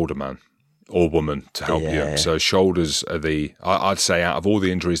found a shoulder man or woman to help you. So shoulders are I'd say out of all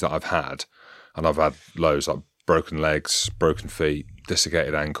the injuries that I've had, and I've had loads, like broken legs, broken feet,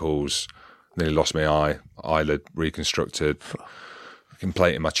 dislocated ankles, nearly lost my eye, eyelid reconstructed, fucking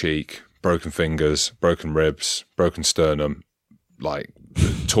plate in my cheek, broken fingers, broken ribs, broken sternum, like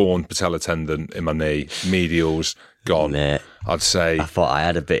torn patella tendon in my knee, medials gone. Mate, I'd say I thought I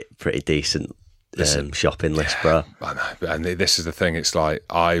had a pretty decent shopping list, bro. I know, and this is the thing. It's like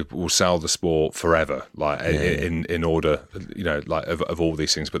I will sell the sport forever, like in order, like of all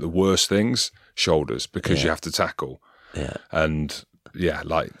these things. But the worst things, shoulders, because you have to tackle. Yeah, and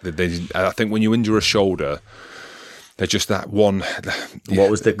like I think when you injure a shoulder, they're just that one. What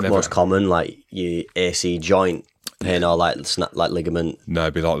was the most common, like your AC joint pain or like ligament? No,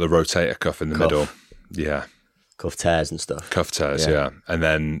 it'd be like the rotator cuff in the middle. Yeah. Cuff tears and stuff. Cuff tears, yeah. And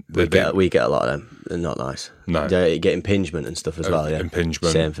then we get a lot of them. They're not nice. No. You get impingement and stuff as well, yeah.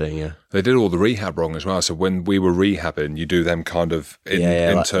 Impingement. Same thing, yeah. They did all the rehab wrong as well. So when we were rehabbing, you do them kind of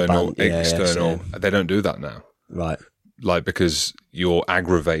internal, like external. They don't do that now. Right. Like, because you're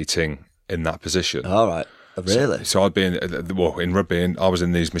aggravating in that position. All right. Really? So I'd be in rugby, and I was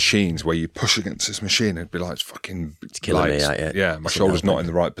in these machines where you push against this machine, it'd be like, it's killing me, yeah. Yeah, my shoulder's not in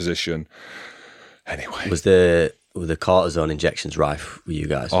the right position. Anyway. Were the cortisone injections rife with you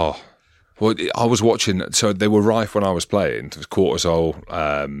guys? Oh, well, I was watching, so they were rife when I was playing. It was cortisol,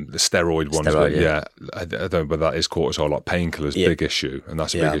 the steroid ones. I don't know whether that is cortisol, like painkillers, big issue, and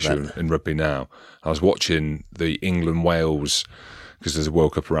that's a big issue in rugby now. I was watching the England-Wales, because there's a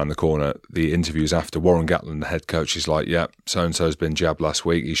World Cup around the corner, the interviews after. Warren Gatland, the head coach, is like, yeah, so-and-so's been jabbed last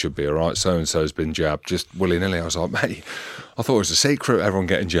week, he should be all right. So-and-so's been jabbed, just willy-nilly. I was like, mate, I thought it was a secret, everyone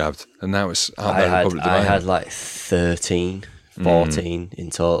getting jabbed, and now it's out there in public domain. I had like 13, 14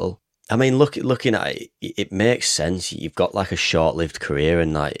 in total. I mean, looking at it, it makes sense. You've got like a short-lived career,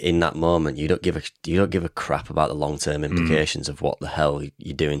 and like in that moment, you don't give a crap about the long-term implications of what the hell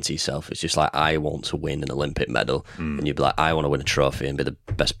you're doing to yourself. It's just like, I want to win an Olympic medal, and you'd be like, I want to win a trophy and be the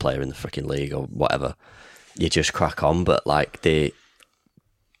best player in the freaking league or whatever. You just crack on, but like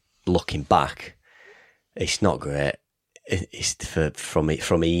looking back, it's not great. It's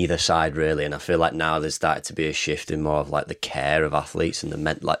from either side, really, and I feel like now there's started to be a shift in more of like the care of athletes and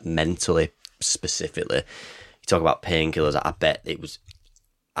the mentally specifically. You talk about painkillers. I bet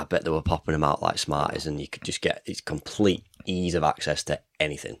they were popping them out like Smarties, and you could just get it's complete ease of access to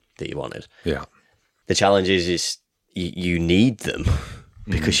anything that you wanted. Yeah. The challenge is you need them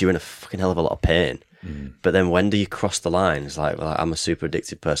because you're in a fucking hell of a lot of pain. But then when do you cross the line? It's like, well, I'm a super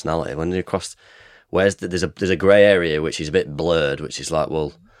addictive personality. When do you cross? There's a grey area which is a bit blurred, which is like,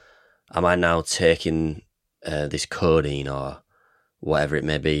 well, am I now taking this codeine or whatever it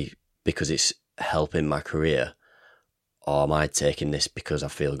may be because it's helping my career, or am I taking this because I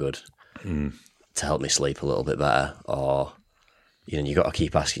feel good to help me sleep a little bit better? Or, you got to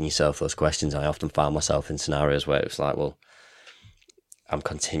keep asking yourself those questions. And I often find myself in scenarios where it's like, well, I'm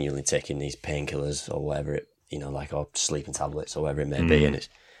continually taking these painkillers or whatever it, or sleeping tablets or whatever it may be, and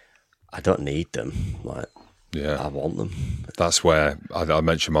I don't need them. Like, I want them. That's where I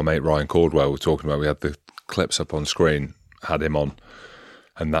mentioned my mate Ryan Caldwell. We were talking about, we had the clips up on screen, had him on,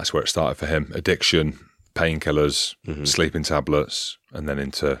 and that's where it started for him. Addiction, painkillers, sleeping tablets, and then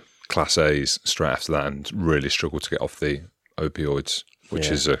into Class A's straight after that, and really struggled to get off the opioids, which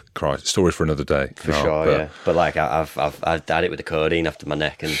is a story for another day. For sure. But like I've had it with the codeine after my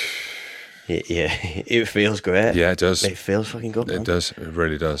neck, and it feels great. Yeah, it does. It feels fucking good, man. It does. It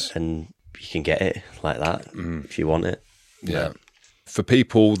really does. And you can get it like that if you want it. Yeah. For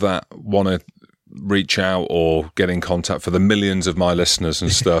people that want to reach out or get in contact, for the millions of my listeners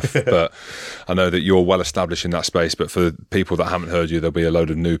and stuff, but I know that you're well established in that space, but for people that haven't heard you, there'll be a load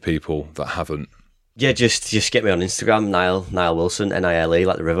of new people that haven't. Yeah, just get me on Instagram, Nile Wilson, Nile,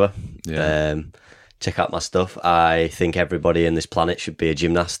 like the river. Yeah. Check out my stuff. I think everybody in this planet should be a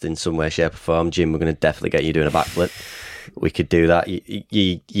gymnast in some way, shape or form. Jim, we're going to definitely get you doing a backflip. We could do that.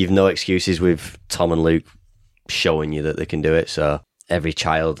 You've no excuses with Tom and Luke showing you that they can do it. So every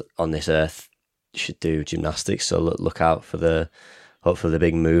child on this earth should do gymnastics. So look out for hopefully the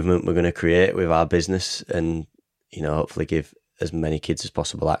big movement we're going to create with our business, and hopefully give as many kids as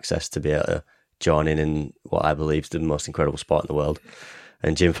possible access to be able to join in what I believe is the most incredible sport in the world.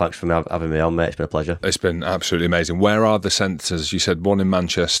 And Jim, thanks for having me on, mate. It's been a pleasure. It's been absolutely amazing. Where are the centres? You said one in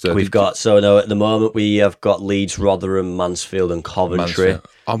Manchester. We've got, at the moment we have got Leeds, Rotherham, Mansfield and Coventry.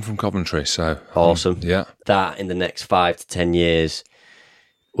 I'm from Coventry, so... Awesome. Yeah. That in the next 5 to 10 years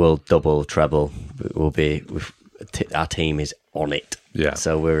will double, treble. Our team is on it. Yeah.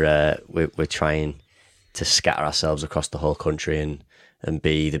 So we're trying to scatter ourselves across the whole country and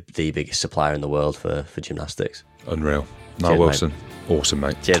be the biggest supplier in the world for gymnastics. Unreal. Nile Wilson. Mate. Awesome,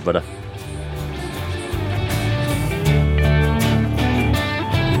 mate. Cheers, brother.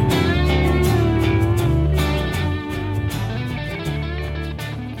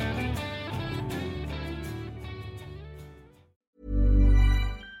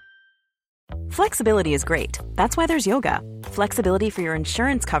 Flexibility is great. That's why there's yoga. Flexibility for your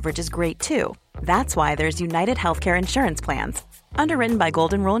insurance coverage is great too. That's why there's United Healthcare Insurance Plans. Underwritten by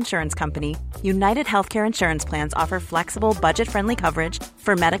Golden Rule Insurance Company, United Healthcare Insurance Plans offer flexible, budget-friendly coverage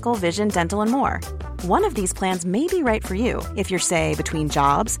for medical, vision, dental, and more. One of these plans may be right for you if you're, say, between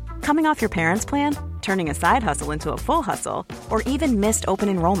jobs, coming off your parents' plan, turning a side hustle into a full hustle, or even missed open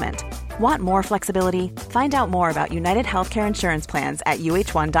enrollment. Want more flexibility? Find out more about United Healthcare Insurance Plans at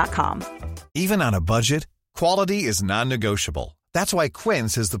uh1.com. Even on a budget, quality is non-negotiable. That's why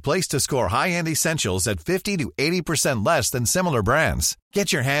Quince is the place to score high-end essentials at 50 to 80% less than similar brands.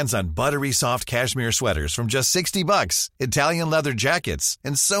 Get your hands on buttery soft cashmere sweaters from just $60, Italian leather jackets,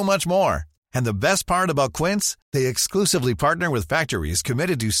 and so much more. And the best part about Quince, they exclusively partner with factories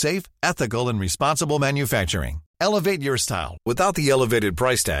committed to safe, ethical, and responsible manufacturing. Elevate your style without the elevated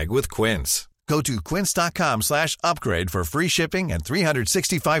price tag with Quince. Go to quince.com/upgrade for free shipping and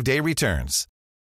 365-day returns.